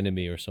like the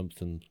enemy or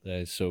something.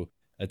 So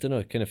I don't know.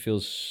 It kind of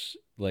feels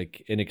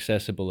like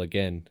inaccessible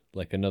again,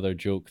 like another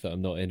joke that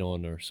I'm not in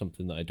on or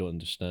something that I don't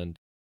understand.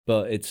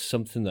 But it's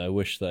something that I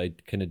wish that I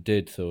kind of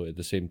did, though, at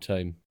the same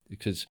time,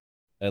 because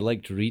I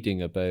liked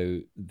reading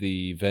about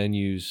the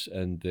venues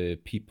and the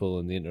people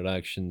and the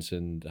interactions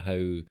and how,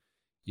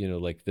 you know,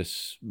 like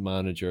this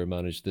manager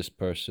managed this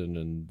person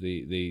and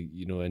they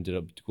you know, ended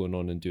up going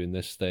on and doing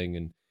this thing.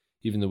 And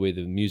even the way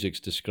the music's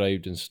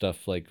described and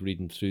stuff, like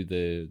reading through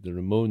the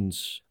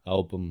Ramones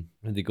album,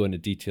 and they go into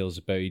details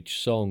about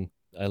each song.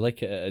 I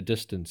like it at a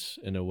distance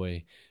in a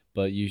way.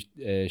 But you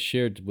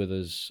shared with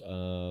us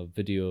a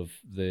video of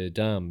The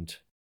Damned,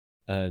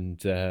 and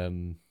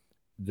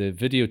the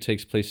video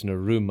takes place in a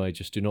room I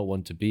just do not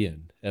want to be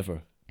in,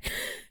 ever.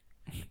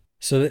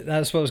 So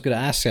that's what I was going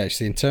to ask,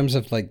 actually, in terms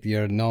of like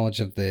your knowledge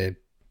of the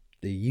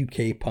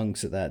UK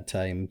punks at that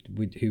time.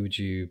 Do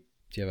you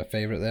have a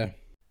favourite there?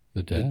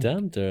 The The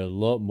Damned are a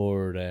lot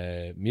more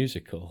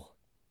musical.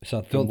 So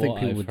I don't think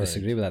people would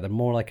disagree with that. They're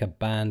more like a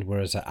band,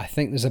 whereas I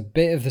think there's a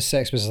bit of the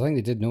Sex Pistols. I think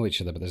they did know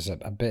each other, but there's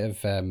a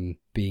bit of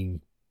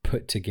being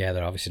put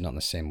together. Obviously, not in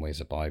the same way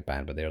as a boy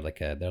band, but they're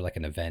like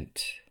an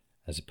event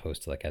as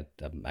opposed to like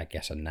I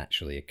guess a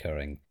naturally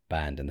occurring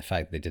band. And the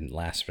fact that they didn't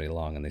last very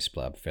long and they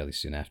split up fairly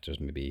soon after is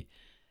maybe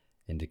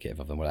indicative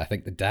of them. Well, I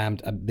think the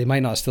Damned, they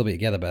might not still be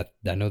together, but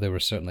I know they were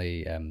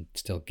certainly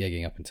still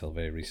gigging up until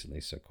very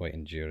recently, so quite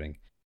enduring.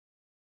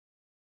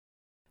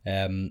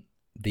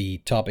 The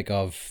topic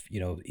of, you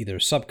know, either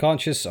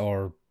subconscious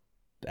or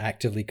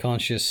actively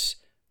conscious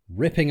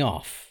ripping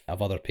off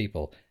of other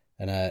people.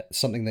 And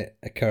something that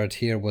occurred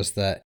here was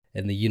that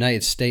in the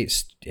United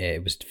States,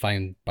 it was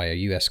found by a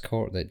US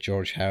court that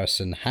George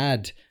Harrison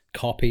had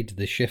copied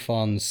the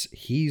Chiffons'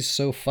 He's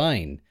So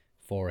Fine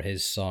for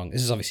his song.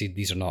 This is obviously,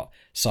 these are not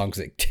songs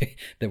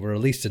that were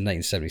released in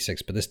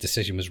 1976, but this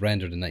decision was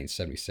rendered in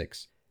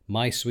 1976.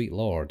 My Sweet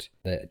Lord,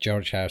 that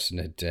George Harrison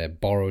had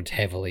borrowed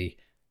heavily,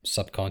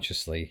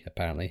 subconsciously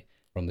apparently,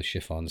 from the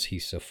Chiffons'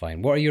 He's So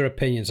Fine. What are your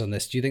opinions on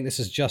this? Do you think this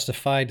is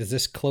justified? Is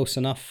this close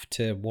enough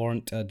to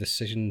warrant a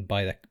decision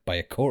by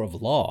a court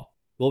of law?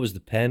 What was the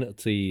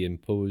penalty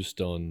imposed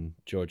on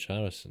George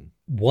Harrison?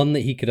 One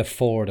that he could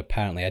afford,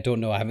 apparently. I don't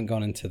know. I haven't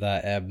gone into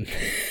that that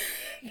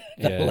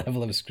Yeah.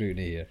 level of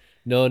scrutiny here.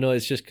 No,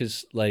 it's just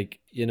because, like,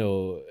 you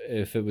know,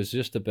 if it was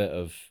just a bit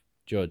of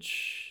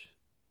George,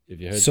 if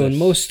you heard So this, in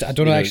most, I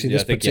don't know, you actually, yeah,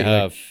 this I think particular...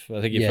 you have.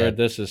 I think you've Yeah. heard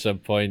this at some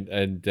point,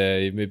 and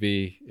you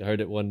maybe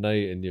heard it one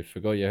night and you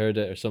forgot you heard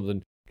it or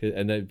something,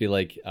 and it'd be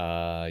like, no,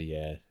 I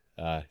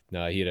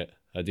hear it.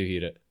 I do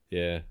hear it.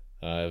 Yeah,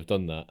 I've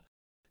done that.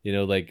 You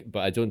know, like, but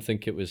I don't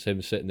think it was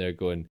him sitting there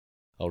going,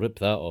 I'll rip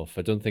that off.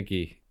 I don't think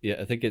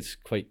I think it's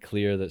quite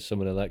clear that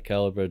someone of that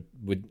caliber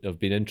would have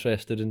been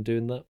interested in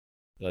doing that.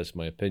 That's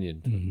my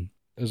opinion.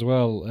 Mm-hmm. As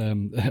well,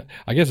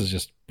 I guess it's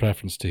just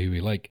preference to who we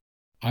like.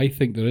 I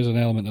think there is an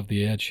element of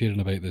the Ed Sheeran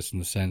about this in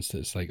the sense that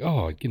it's like,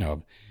 oh, you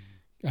know,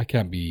 I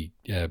can't be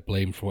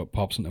blamed for what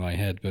pops into my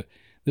head, but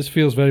this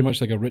feels very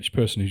much like a rich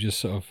person who just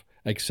sort of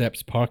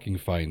accepts parking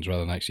fines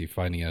rather than actually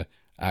finding a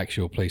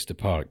actual place to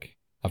park.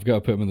 I've got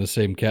to put him in the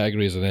same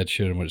category as an Ed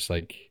Sheeran, where it's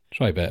like,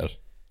 try better.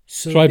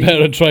 So Try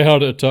better and try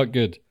harder to talk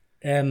good.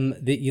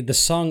 The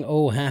song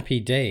 "Oh Happy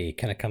Day"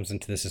 kind of comes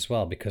into this as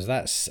well, because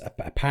that's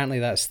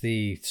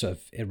the sort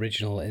of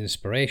original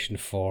inspiration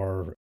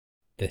for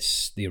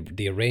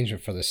the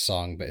arrangement for this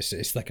song. But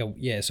it's like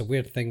it's a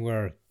weird thing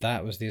where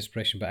that was the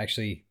inspiration, but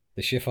actually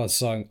the Chiffon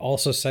song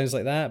also sounds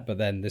like that, but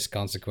then this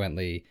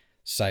consequently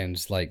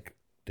sounds like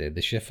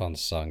the Chiffon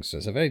song. So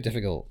it's a very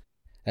difficult.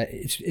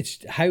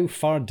 It's how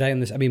far down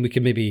this. I mean, we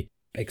could maybe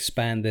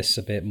expand this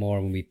a bit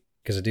more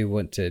because I do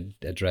want to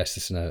address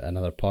this in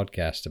another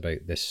podcast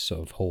about this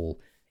sort of whole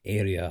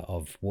area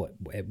of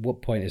at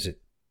what point is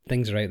it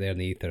things are out there in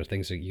the ether,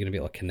 things are you're gonna be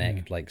able to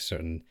connect like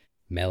certain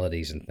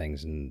melodies and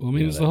things. And well, I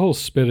mean, it's the whole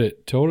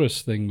Spirit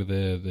Taurus thing with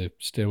the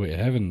Stairway to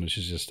Heaven, which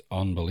is just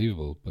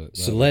unbelievable. But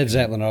so Led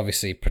Zeppelin are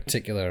obviously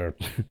particular,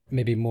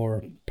 maybe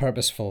more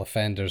purposeful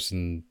offenders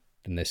in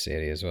this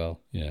area as well.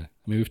 Yeah,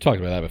 I mean, we've talked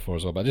about that before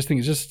as well, but I just think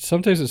it's just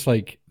sometimes it's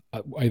like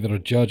either a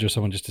judge or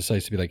someone just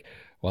decides to be like,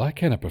 well, I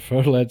kind of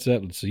prefer Led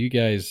Zeppelin, so you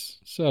guys,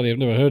 sorry, I've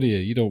never heard of you,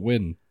 you don't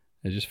win.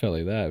 It just felt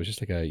like that. It was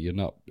just like you're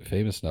not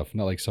famous enough,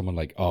 not like someone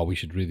like, oh, we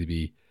should really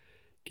be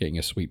getting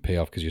a sweet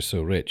payoff because you're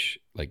so rich,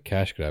 like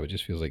cash grab. It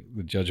just feels like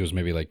the judge was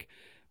maybe like,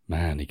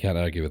 man, he can't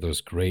argue with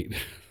those great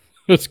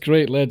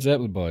Led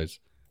Zeppelin boys.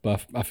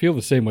 But I feel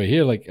the same way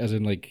here, like as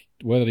in like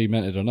whether he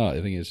meant it or not,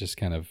 I think it's just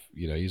kind of,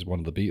 he's one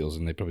of the Beatles,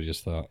 and they probably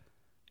just thought,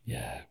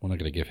 yeah, we're not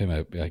going to give him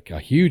a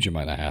huge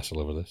amount of hassle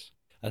over this.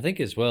 I think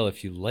as well,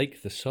 if you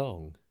like the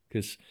song,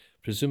 because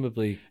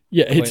presumably...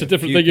 Yeah, it's a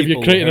different thing if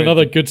you're creating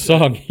another good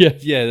song. Yeah,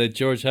 yeah, the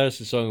George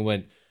Harrison song and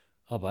went,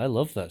 oh, but I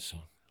love that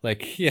song.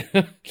 Like, yeah...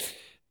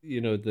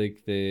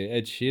 like the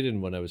Ed Sheeran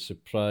one, I was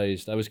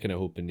surprised. I was kind of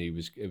hoping it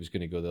was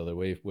going to go the other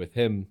way with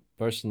him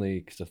personally,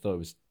 because I thought it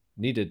was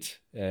needed.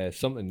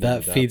 Something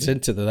that feeds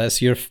into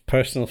that's your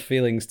personal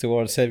feelings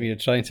towards him. You're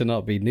trying to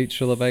not be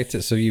neutral about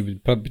it, so you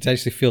would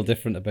potentially feel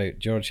different about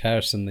George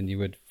Harrison than you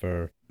would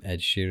for Ed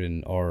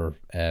Sheeran or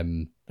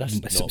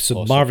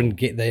so Marvin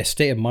Gaye. The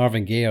estate of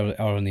Marvin Gaye are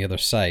on the other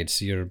side,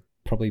 so you're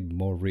probably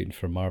more rooting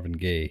for Marvin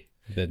Gaye.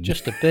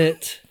 Just a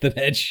bit. Than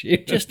Ed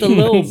Sheeran. Just a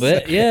little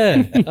bit,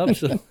 yeah.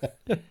 Absolutely.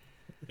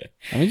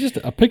 I mean, just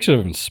a picture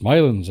of him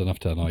smiling is enough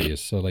to annoy you.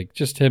 So, like,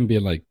 just him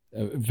being, like,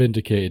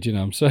 vindicated,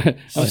 I'm sorry.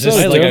 I'm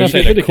sorry, like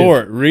outside the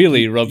court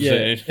really rubs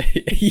it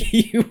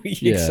in.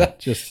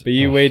 Exactly. But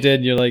you weighed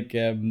in, you're like,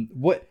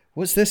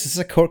 what's this? This is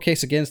a court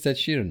case against Ed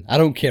Sheeran. I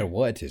don't care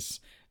what it is.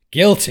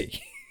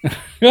 Guilty.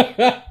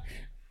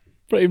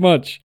 Pretty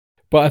much.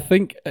 But I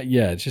think,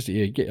 it's just,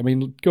 I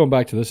mean, going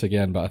back to this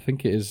again, but I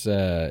think it is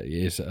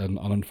an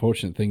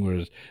unfortunate thing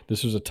where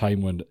this was a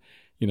time when,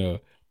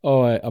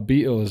 a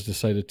Beatle has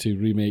decided to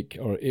remake,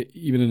 or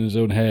even in his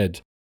own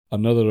head,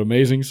 another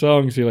amazing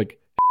song. So you're like,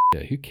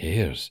 yeah, who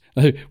cares?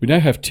 We now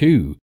have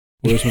two.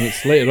 Whereas when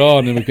it's later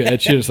on and we've got Ed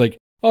Sheeran, it's like,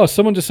 oh,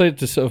 someone decided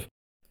to sort of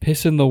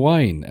piss in the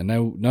wine and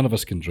now none of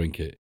us can drink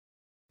it.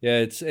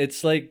 Yeah,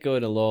 it's like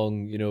going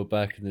along,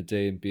 back in the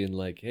day and being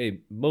like, hey,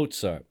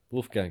 Mozart,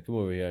 Wolfgang, come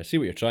over here. I see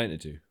what you're trying to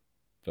do.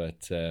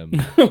 But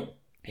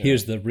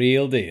here's the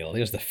real deal.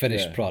 Here's the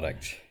finished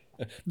product.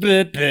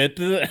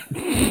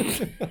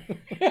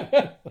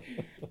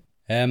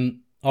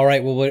 All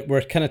right, well,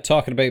 we're kind of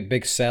talking about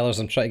big sellers.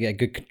 I'm trying to get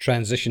a good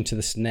transition to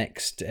this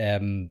next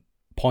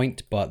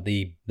point, but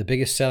the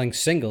biggest selling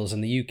singles in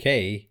the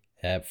UK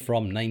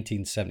from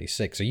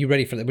 1976. Are you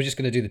ready for that? We're just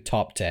going to do the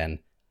top 10.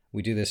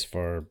 We do this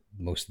for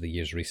most of the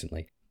years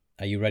recently.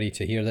 Are you ready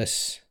to hear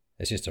this?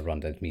 It's just a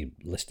rundown of me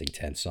listing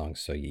 10 songs,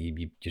 so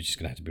you're just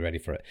going to have to be ready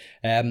for it.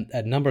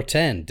 At number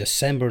 10,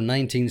 December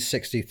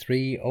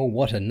 1963, Oh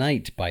What a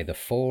Night by The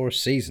Four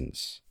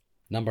Seasons.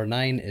 Number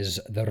 9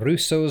 is The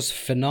Russos'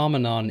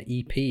 Phenomenon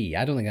EP.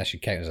 I don't think that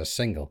should count as a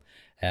single.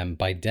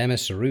 By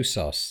Demis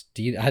Roussos.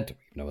 I don't even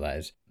know what that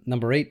is.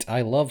 Number 8,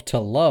 I Love to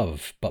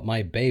Love, But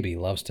My Baby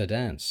Loves to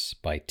Dance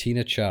by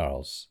Tina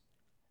Charles.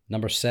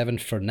 Number 7,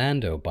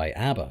 Fernando by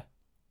ABBA.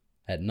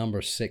 At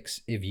number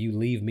 6, If You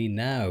Leave Me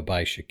Now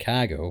by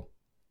Chicago.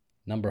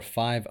 Number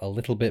 5, A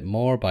Little Bit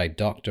More by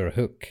Dr.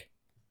 Hook.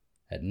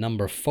 At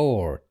number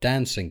 4,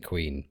 Dancing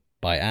Queen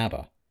by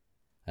ABBA.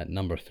 At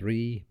number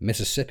 3,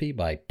 Mississippi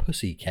by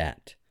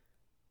Pussycat.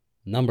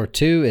 Number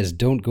 2 is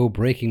Don't Go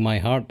Breaking My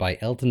Heart by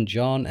Elton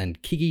John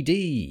and Kiki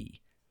D.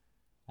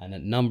 And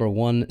at number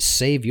 1,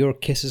 Save Your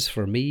Kisses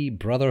for Me,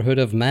 Brotherhood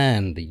of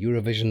Man, the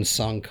Eurovision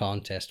Song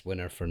Contest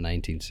winner for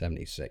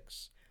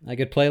 1976. A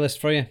good playlist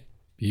for you?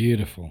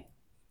 Beautiful.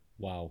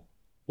 Wow.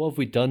 What have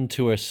we done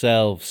to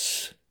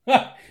ourselves?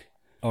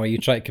 Or you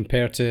try to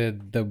compare to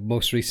the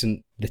most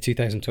recent, the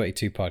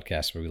 2022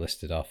 podcast where we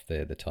listed off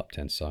the top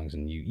 10 songs,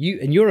 and you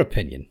in your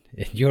opinion,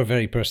 in your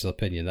very personal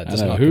opinion, that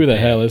does not who compare.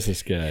 The hell is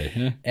this guy?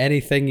 Huh?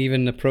 Anything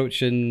even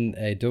approaching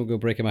Don't Go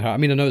Breaking My Heart. I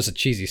mean, I know it's a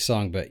cheesy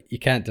song, but you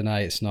can't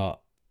deny it's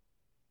not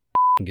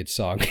a good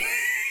song.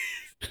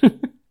 But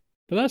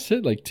that's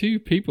it, like two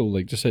people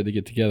like decide to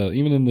get together,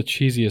 even in the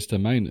cheesiest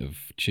amount of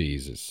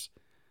cheese, it's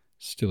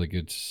still a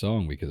good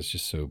song because it's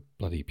just so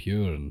bloody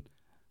pure. And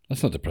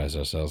let's not depress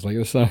ourselves. Like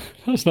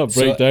let's not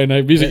break down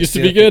how music used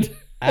to be good.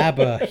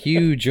 ABBA,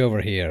 huge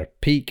over here,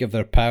 peak of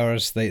their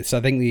powers. So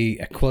I think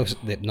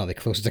not the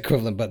closest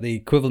equivalent, but the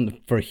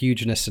equivalent for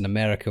hugeness in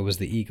America was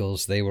the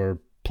Eagles. They were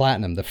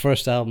platinum, the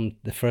first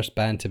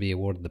band to be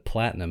awarded the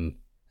platinum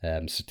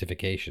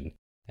certification,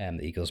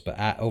 the Eagles.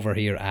 But over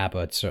here, ABBA,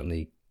 it's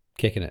certainly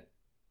kicking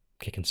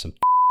some.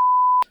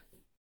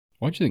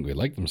 Why do you think we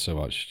liked them so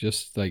much?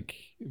 Just like,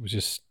 it was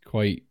just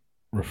quite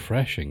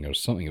refreshing or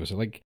something. It was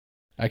like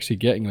actually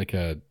getting like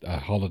a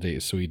holiday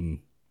to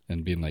Sweden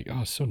and being like,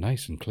 oh, it's so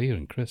nice and clear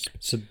and crisp.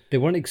 So they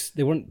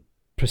weren't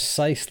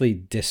precisely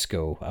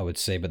disco, I would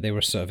say, but they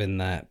were sort of in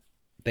that.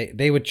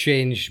 They would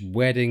change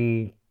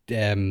wedding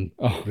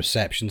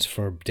receptions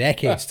for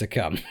decades to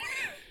come.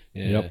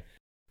 Yeah. Yep.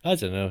 I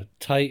don't know.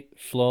 Tight,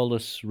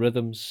 flawless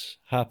rhythms,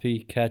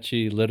 happy,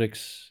 catchy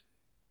lyrics.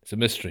 It's a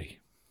mystery.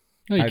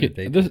 No, How you did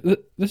can, they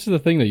this is the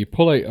thing that you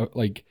pull out,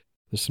 like,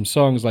 there's some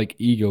songs like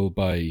Eagle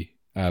by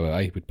ABBA,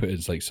 I would put in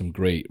like some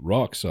great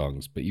rock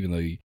songs, but even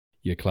though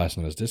you're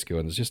classing them as disco,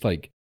 and it's just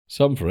like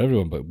something for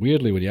everyone. But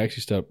weirdly, when you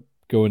actually start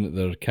going at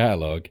their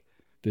catalogue,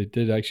 they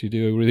did actually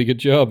do a really good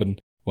job,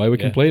 and why are we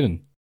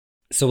complaining?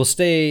 So we'll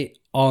stay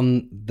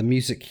on the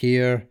music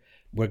here.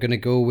 We're going to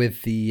go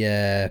with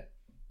the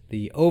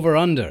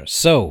over-under.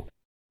 So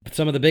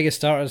some of the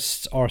biggest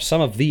artists, or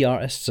some of the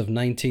artists of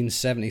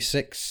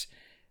 1976,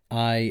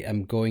 I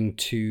am going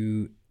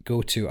to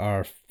go to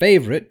our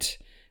favorite,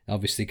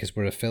 obviously because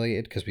we're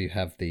affiliated, because we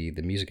have the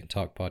Music and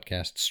Talk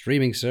podcast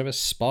streaming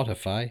service,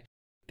 Spotify,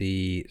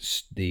 the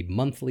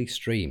monthly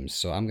streams.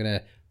 So I'm going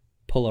to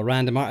pull a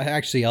random art.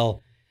 Actually,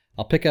 I'll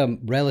pick a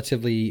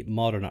relatively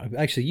modern.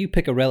 Actually, you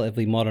pick a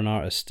relatively modern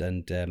artist,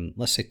 and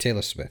let's say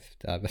Taylor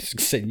Swift. I was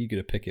saying you're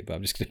going to pick it, but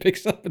I'm just going to pick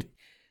somebody.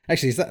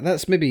 Actually,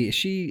 is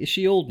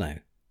she old now?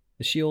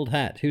 Is she old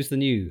hat? Who's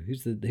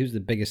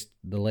the biggest,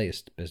 the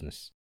latest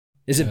business?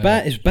 Is it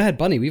bad? It's Bad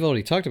Bunny. We've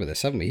already talked about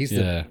this, haven't we?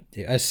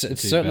 It's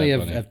certainly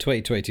of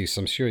 2022,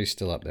 so I'm sure he's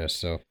still up there.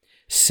 So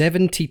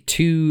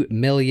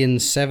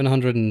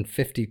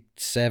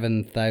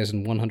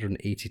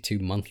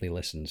 72,757,182 monthly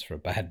listens for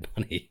Bad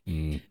Bunny.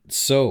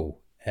 So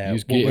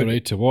use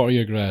Gatorade to water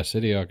your grass,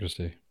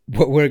 idiocracy.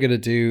 What we're going to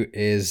do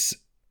is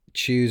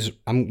choose.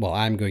 I'm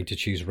going to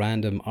choose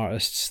random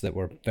artists that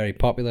were very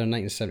popular in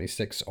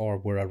 1976, or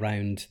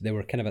they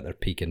were kind of at their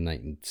peak in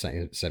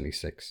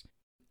 1976,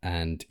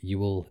 and you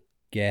will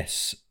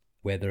guess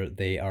whether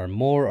they are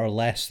more or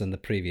less than the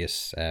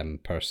previous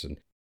person.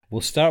 We'll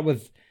start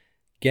with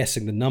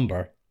guessing the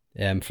number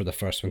for the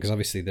first one, because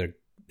obviously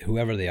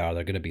whoever they are,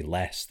 they're going to be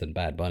less than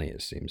Bad Bunny,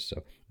 it seems.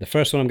 So the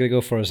first one I'm going to go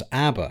for is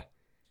ABBA.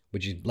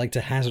 Would you like to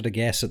hazard a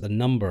guess at the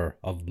number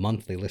of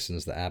monthly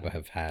listens that ABBA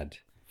have had?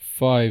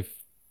 5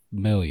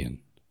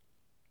 million.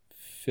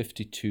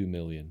 52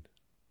 million.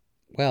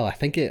 Well, I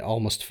think it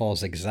almost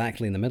falls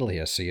exactly in the middle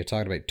here. So you're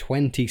talking about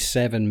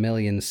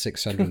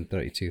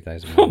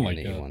 27,632,181. Oh my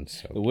God.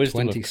 So the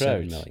wisdom 27 of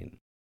crowds. million.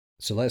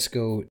 So let's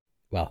go.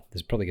 Well,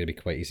 this is probably going to be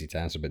quite easy to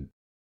answer, but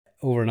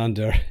over and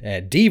under.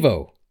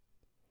 Devo.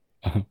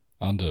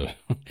 Under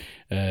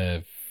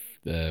 5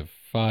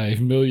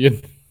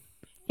 million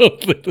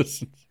monthly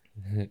listens.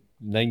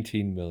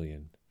 19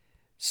 million.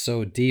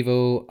 So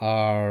Devo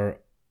are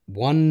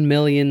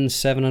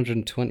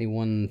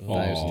 1,721,062.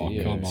 Oh,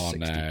 come on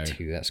now.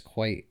 That's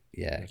quite.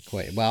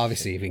 Well,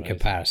 obviously, in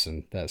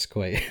comparison, that's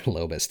quite a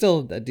little bit.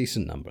 Still a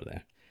decent number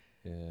there.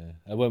 Yeah,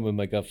 I went with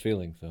my gut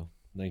feeling though.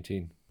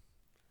 19.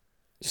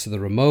 So the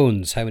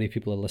Ramones, how many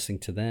people are listening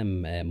to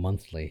them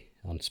monthly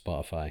on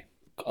Spotify?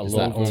 Is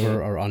that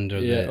over or under?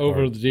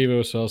 Over the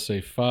Devo, so I'll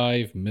say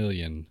 5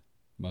 million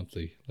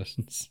monthly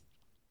listens.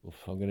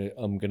 I'm gonna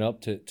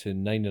up to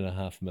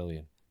 9.5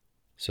 million.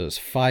 So it's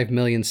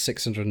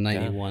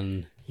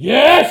 5,691,614.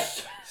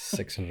 Yes.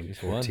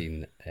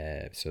 614.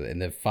 So in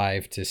the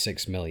 5 to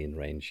 6 million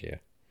range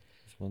here.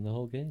 Just won the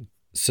whole game.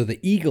 So the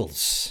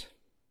Eagles,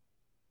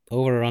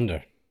 over or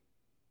under?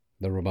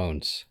 The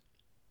Ramones.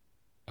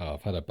 Oh,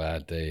 I've had a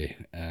bad day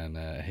and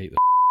I hate the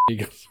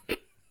Eagles.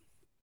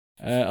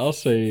 I'll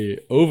say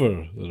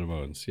over the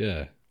Ramones.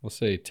 Yeah, I'll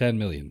say 10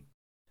 million.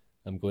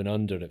 I'm going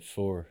under at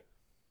 4.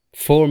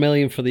 4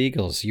 million for the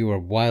Eagles. You were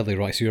wildly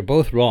wrong. So you're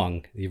both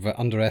wrong. You've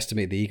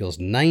underestimated the Eagles.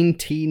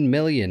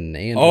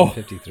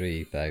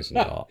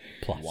 19,853,000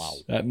 plus. Wow.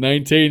 That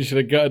 19 should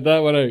have got that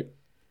one out.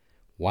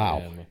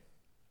 Wow.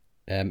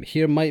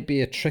 Here might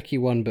be a tricky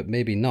one, but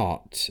maybe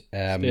not.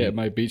 Stay at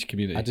my beach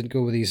community. I didn't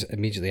go with these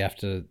immediately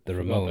after the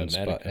Ramones,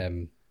 but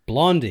America.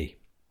 Blondie.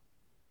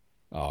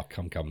 Oh,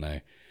 come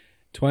now.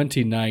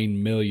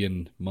 29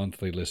 million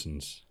monthly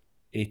listens.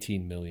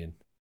 18 million.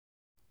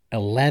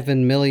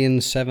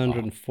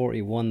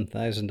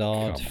 11,741,000 odd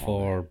Come on,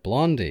 for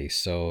Blondie,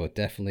 so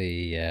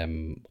definitely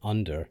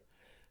under.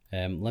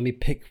 Let me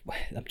pick.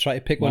 I'm trying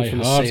to pick one My from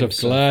the heart same of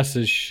glass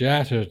is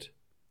shattered.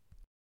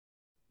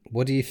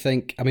 What do you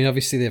think? I mean,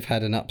 obviously they've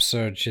had an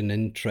upsurge in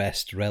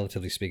interest,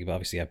 relatively speaking, but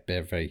obviously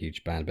they're a very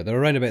huge band. But they're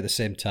around about the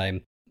same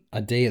time.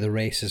 A Day at the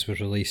Races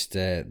was released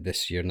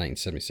this year,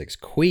 1976.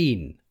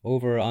 Queen,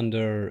 over or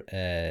under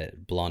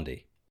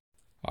Blondie?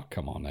 Oh,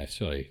 come on now.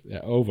 Sorry.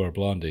 Over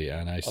Blondie,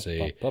 and I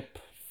say Up.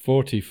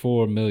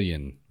 44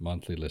 million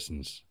monthly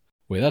listens.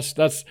 Wait, that's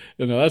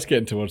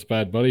getting towards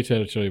Bad Bunny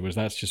territory, whereas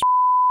that's just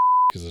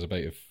because there's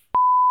about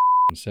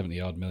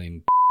 70 odd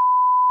million.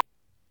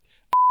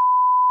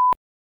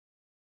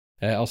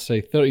 I'll say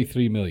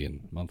 33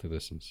 million monthly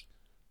listens.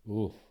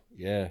 Oh,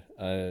 yeah.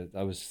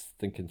 I was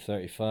thinking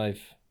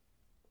 35.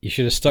 You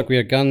should have stuck with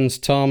your guns,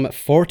 Tom.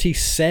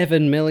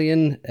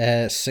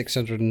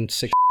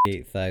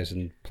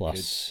 47,668,000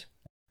 plus.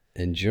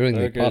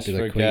 Enduringly Burgers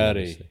popular for Queen. Gary.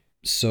 Obviously.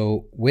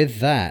 So with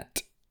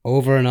that,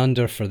 over and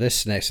under for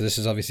this next, so this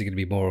is obviously going to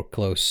be more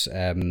close.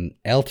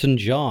 Elton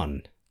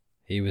John.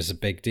 He was a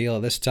big deal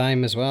at this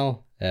time as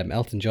well.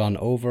 Elton John,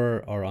 over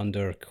or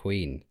under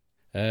Queen?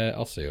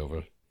 I'll say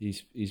over.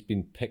 He's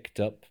been picked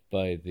up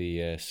by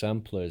the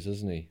samplers,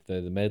 isn't he?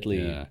 The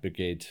medley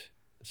brigade.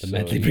 The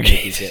medley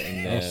brigade.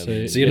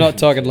 So you're not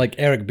talking like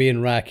Eric B. and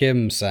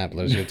Rakim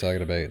samplers. You're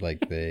talking about like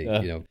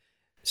the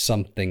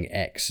something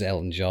X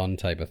Elton John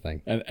type of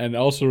thing. And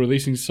also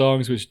releasing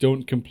songs which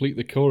don't complete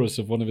the chorus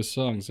of one of his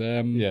songs.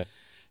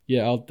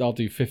 I'll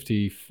do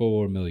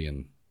 54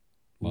 million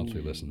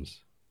monthly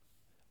listens.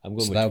 I'm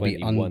going with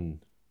 21.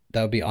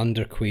 That would be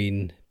under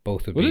Queen.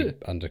 Both would be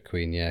under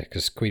Queen, yeah,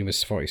 because Queen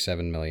was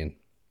 47 million.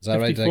 Is that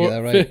right? Did I get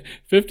that right?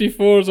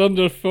 54 is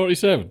under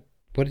 47.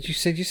 What did you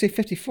say? Did you say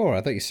 54?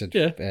 I thought you said...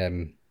 Yeah.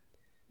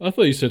 I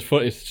thought you said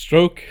 40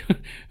 stroke.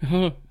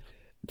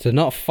 So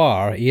not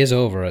far. He is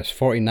over. It's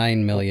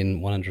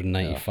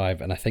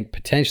 49,195,000. And I think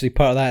potentially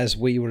part of that is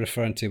what you were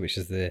referring to, which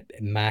is the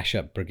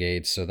mashup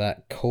brigade. So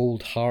that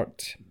Cold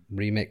Heart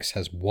remix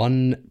has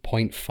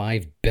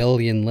 1.5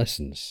 billion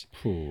listens.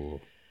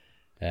 Ooh.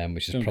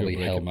 Which is probably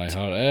helped. My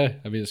heart. I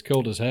mean, it's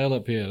cold as hell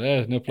up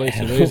here. No place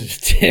to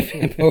lose. Tip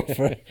him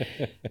over.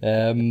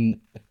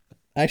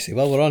 Actually,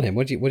 while we're on him,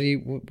 what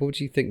would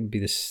you think would be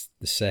the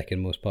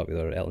second most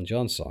popular Elton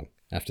John song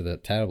after the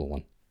terrible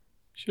one?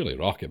 Surely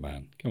Rocket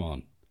Man. Come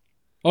on.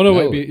 Oh no,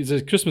 wait, it's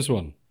a Christmas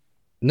one.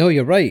 No,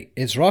 you're right.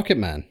 It's Rocket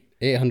Man.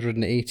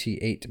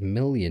 888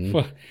 million.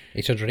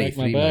 883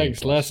 my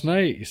bags million last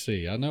night. You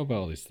see, I know about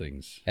all these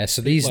things.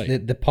 So these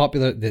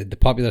the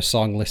popular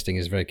song listing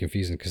is very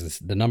confusing because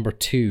the number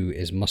 2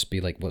 must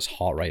be like what's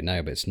hot right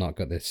now, but it's not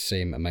got the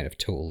same amount of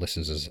total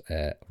listens as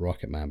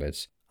Rocket Man. But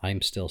it's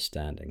 "I'm Still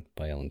Standing"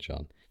 by Elton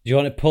John. Do you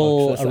want to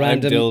pull a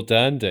random? I'm Dill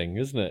Danding,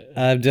 isn't it?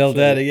 I'm Dill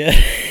Danding, yeah.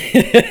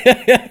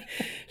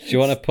 Do you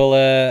want to pull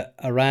a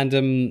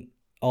random?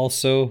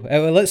 Also,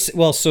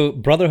 so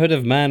Brotherhood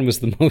of Man was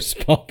the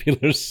most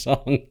popular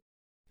song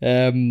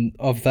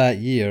of that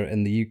year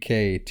in the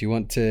UK. Do you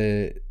want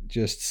to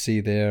just see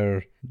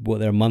what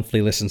their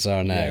monthly listens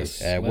are now?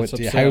 Yes,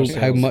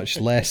 how much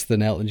less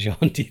than Elton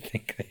John do you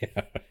think they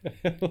are?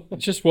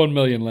 Just 1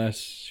 million less,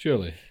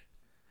 surely.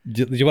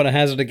 Do you want to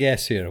hazard a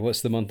guess here?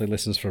 What's the monthly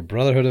listens for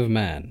Brotherhood of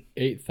Man?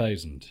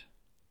 8,000.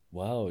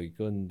 Wow, you're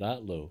going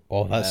that low.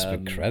 Oh, that's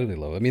incredibly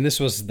low. I mean, this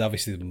was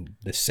obviously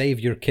the Save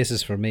Your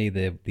Kisses for Me,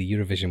 the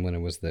Eurovision winner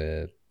was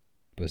the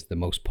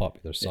most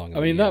popular song.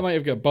 I mean, that might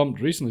have got bumped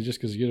recently just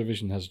because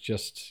Eurovision has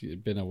just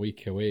been a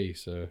week away.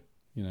 So,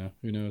 who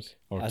knows?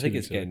 I think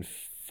it's getting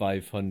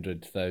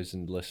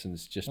 500,000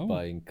 listens just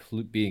by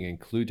being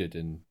included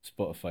in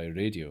Spotify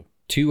Radio.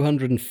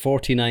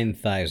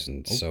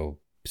 249,000. So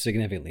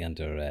significantly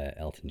under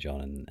Elton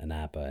John and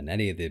ABBA and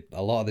a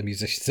lot of the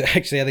musicians.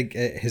 Actually, I think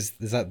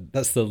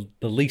that's the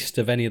least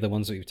of any of the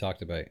ones that we've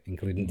talked about,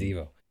 including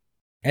Devo.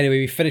 Anyway,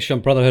 we finished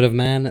on Brotherhood of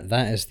Man.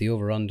 That is the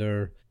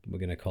over/under. We're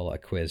going to call it a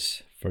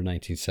quiz for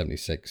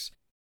 1976.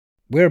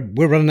 We're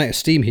running out of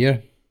steam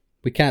here.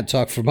 We can't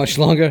talk for much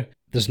longer.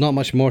 There's not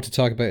much more to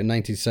talk about in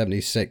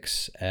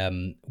 1976.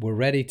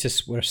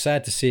 We're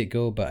sad to see it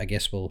go, but I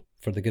guess for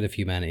the good of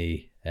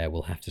humanity,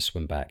 we'll have to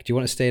swim back. Do you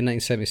want to stay in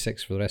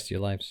 1976 for the rest of your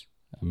lives?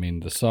 I mean,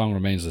 the song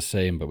remains the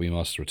same, but we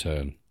must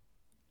return.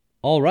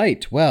 All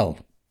right. Well,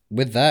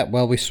 with that,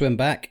 while we swim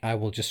back, I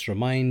will just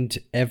remind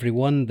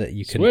everyone that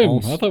you can swim.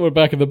 I thought we were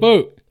back in the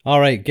boat. All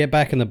right, get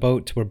back in the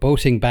boat. We're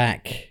boating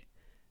back.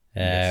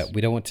 Yes.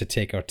 We don't want to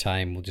take our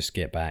time. We'll just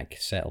get back,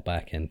 settle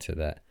back into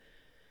that.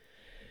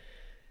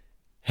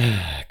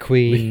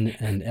 Queen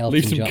and Elton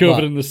Leave John. them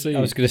covered in the sea.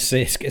 I was going to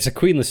say, it's a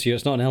Queenless year.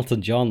 It's not an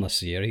Elton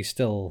John-less year. He's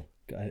still...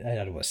 I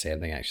don't want to say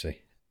anything,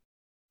 actually.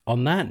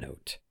 On that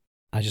note,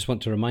 I just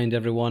want to remind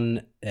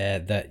everyone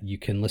that you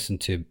can listen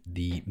to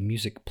the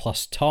Music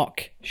Plus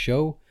Talk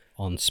show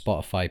on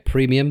Spotify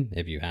Premium,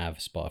 if you have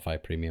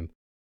Spotify Premium.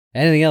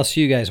 Anything else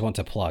you guys want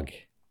to plug?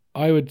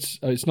 It's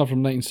not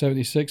from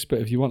 1976, but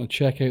if you want to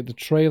check out the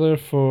trailer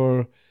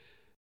for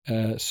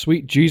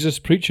Sweet Jesus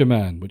Preacher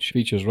Man, which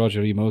features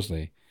Roger E.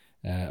 Mosley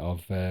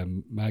of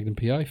Magnum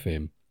P.I.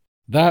 fame.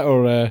 That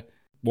or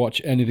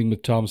watch anything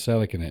with Tom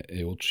Selleck in it.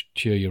 It will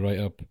cheer you right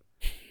up.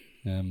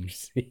 You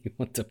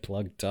want to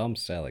plug Tom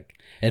Selleck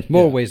in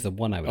more ways than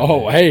one. I would.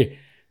 Oh, hey,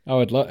 I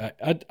would love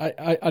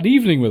an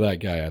evening with that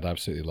guy. I'd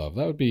absolutely love.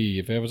 That would be,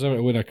 if I was ever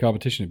to win a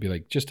competition, it'd be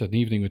like just an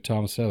evening with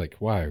Tom Selleck.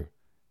 Wow.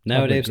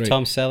 Nowadays,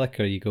 Tom Selleck,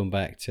 or are you going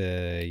back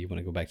to? You want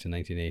to go back to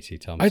 1980?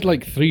 Tom. I'd Selleck?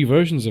 like 3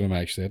 versions of him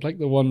actually. I'd like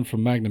the one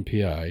from Magnum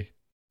P.I.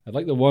 I'd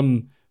like the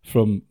one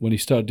from when he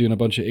started doing a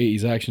bunch of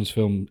 80s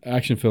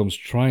action films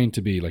trying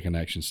to be like an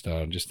action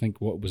star, and just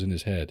think what was in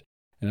his head.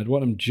 And I'd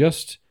want him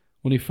just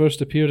when he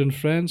first appeared in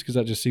Friends, because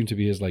that just seemed to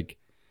be his, like,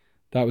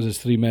 that was his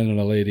 3 men and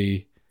a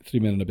lady,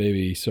 3 men and a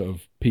baby sort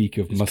of peak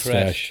of his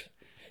mustache. Crest.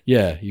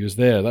 Yeah, he was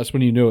there. That's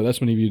when you know. That's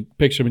when you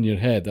picture him in your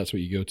head. That's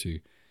what you go to.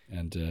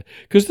 And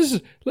because this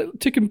is,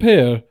 to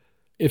compare,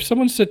 if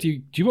someone said to you,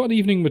 do you want an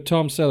evening with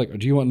Tom Selleck or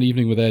do you want an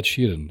evening with Ed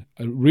Sheeran?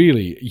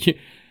 Really,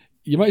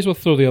 you might as well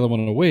throw the other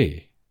one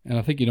away. And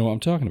I think you know what I'm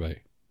talking about.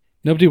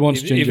 Nobody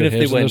wants ginger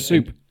hairs in their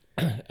soup.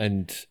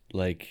 And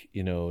like,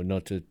 you know,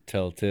 not to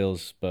tell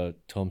tales,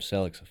 but Tom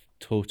Selleck's a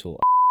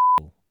total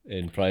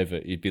in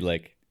private. You'd be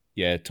like,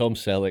 yeah, Tom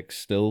Selleck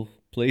still,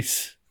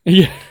 please.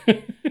 Yeah.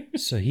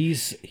 So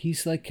he's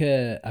like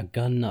a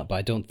gun nut, but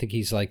I don't think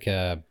he's like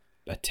a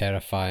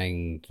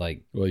terrifying,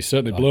 like, well, he's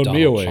certainly blown Donald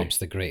me away. Trump's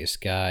the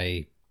greatest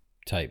guy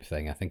type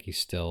thing. I think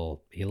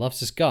he loves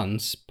his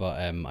guns, but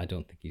I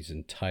don't think he's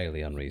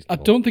entirely unreasonable.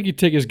 I don't think he'd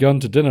take his gun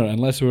to dinner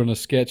unless we're in a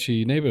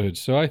sketchy neighborhood.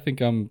 So I think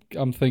I'm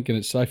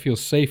thinking I feel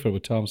safer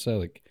with Tom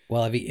Selleck.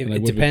 Well,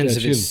 it depends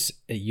if it's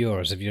at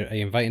yours. Are you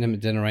inviting him to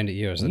dinner around at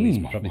yours, then he's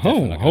probably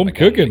definitely not home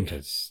cooking.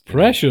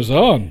 Pressure's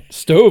on.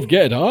 Stove,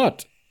 get it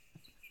hot.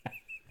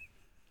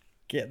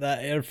 Get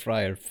that air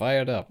fryer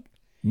fired up.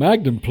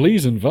 Magnum,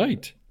 please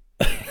invite.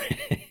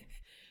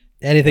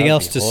 Anything That'd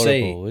else be to horrible,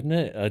 say? Wouldn't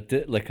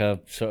it? Like a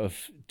sort of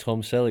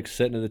Tom Selleck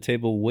sitting at the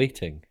table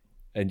waiting,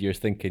 and you're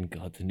thinking,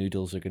 God, the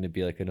noodles are going to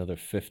be like another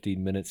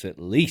 15 minutes at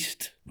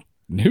least.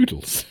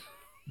 Noodles?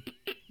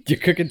 You're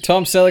cooking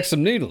Tom Selleck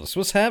some noodles.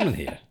 What's happening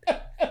here?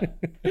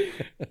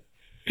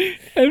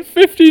 And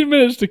 15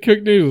 minutes to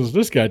cook noodles.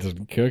 This guy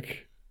doesn't cook.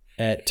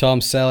 Tom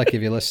Selleck,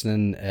 if you're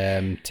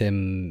listening,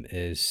 Tim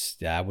is...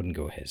 I wouldn't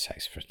go to his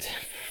house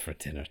for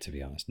dinner, to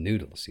be honest.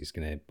 Noodles. He's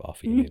going to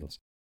offer you noodles.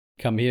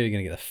 Come here, you're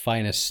going to get the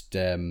finest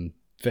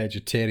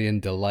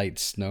vegetarian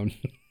delights known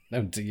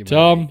to you.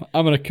 Tom,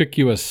 I'm going to cook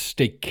you a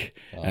steak,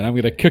 and I'm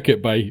going to cook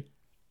it by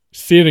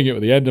searing it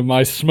with the end of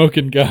my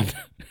smoking gun.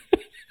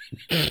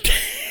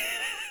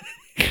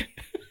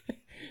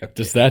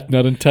 Does that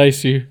not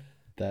entice you?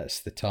 That's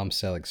the Tom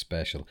Selleck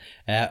special.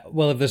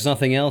 Well, if there's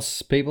nothing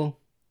else, people,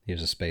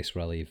 here's a space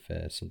where I leave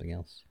something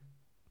else.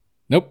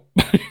 Nope.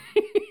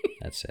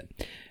 That's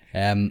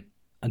it.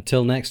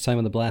 Until next time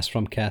on the Blast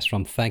From Cast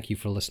From, thank you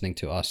for listening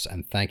to us,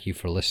 and thank you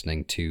for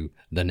listening to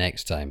the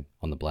next time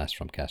on the Blast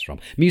From Cast From.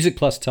 Music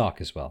plus talk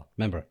as well.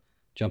 Remember,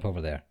 jump over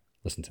there,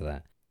 listen to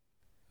that.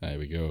 There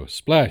we go.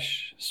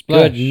 Splash,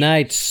 splash. Good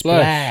night,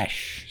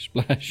 splash.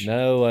 Splash.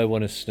 Now I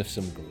want to sniff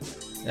some glue.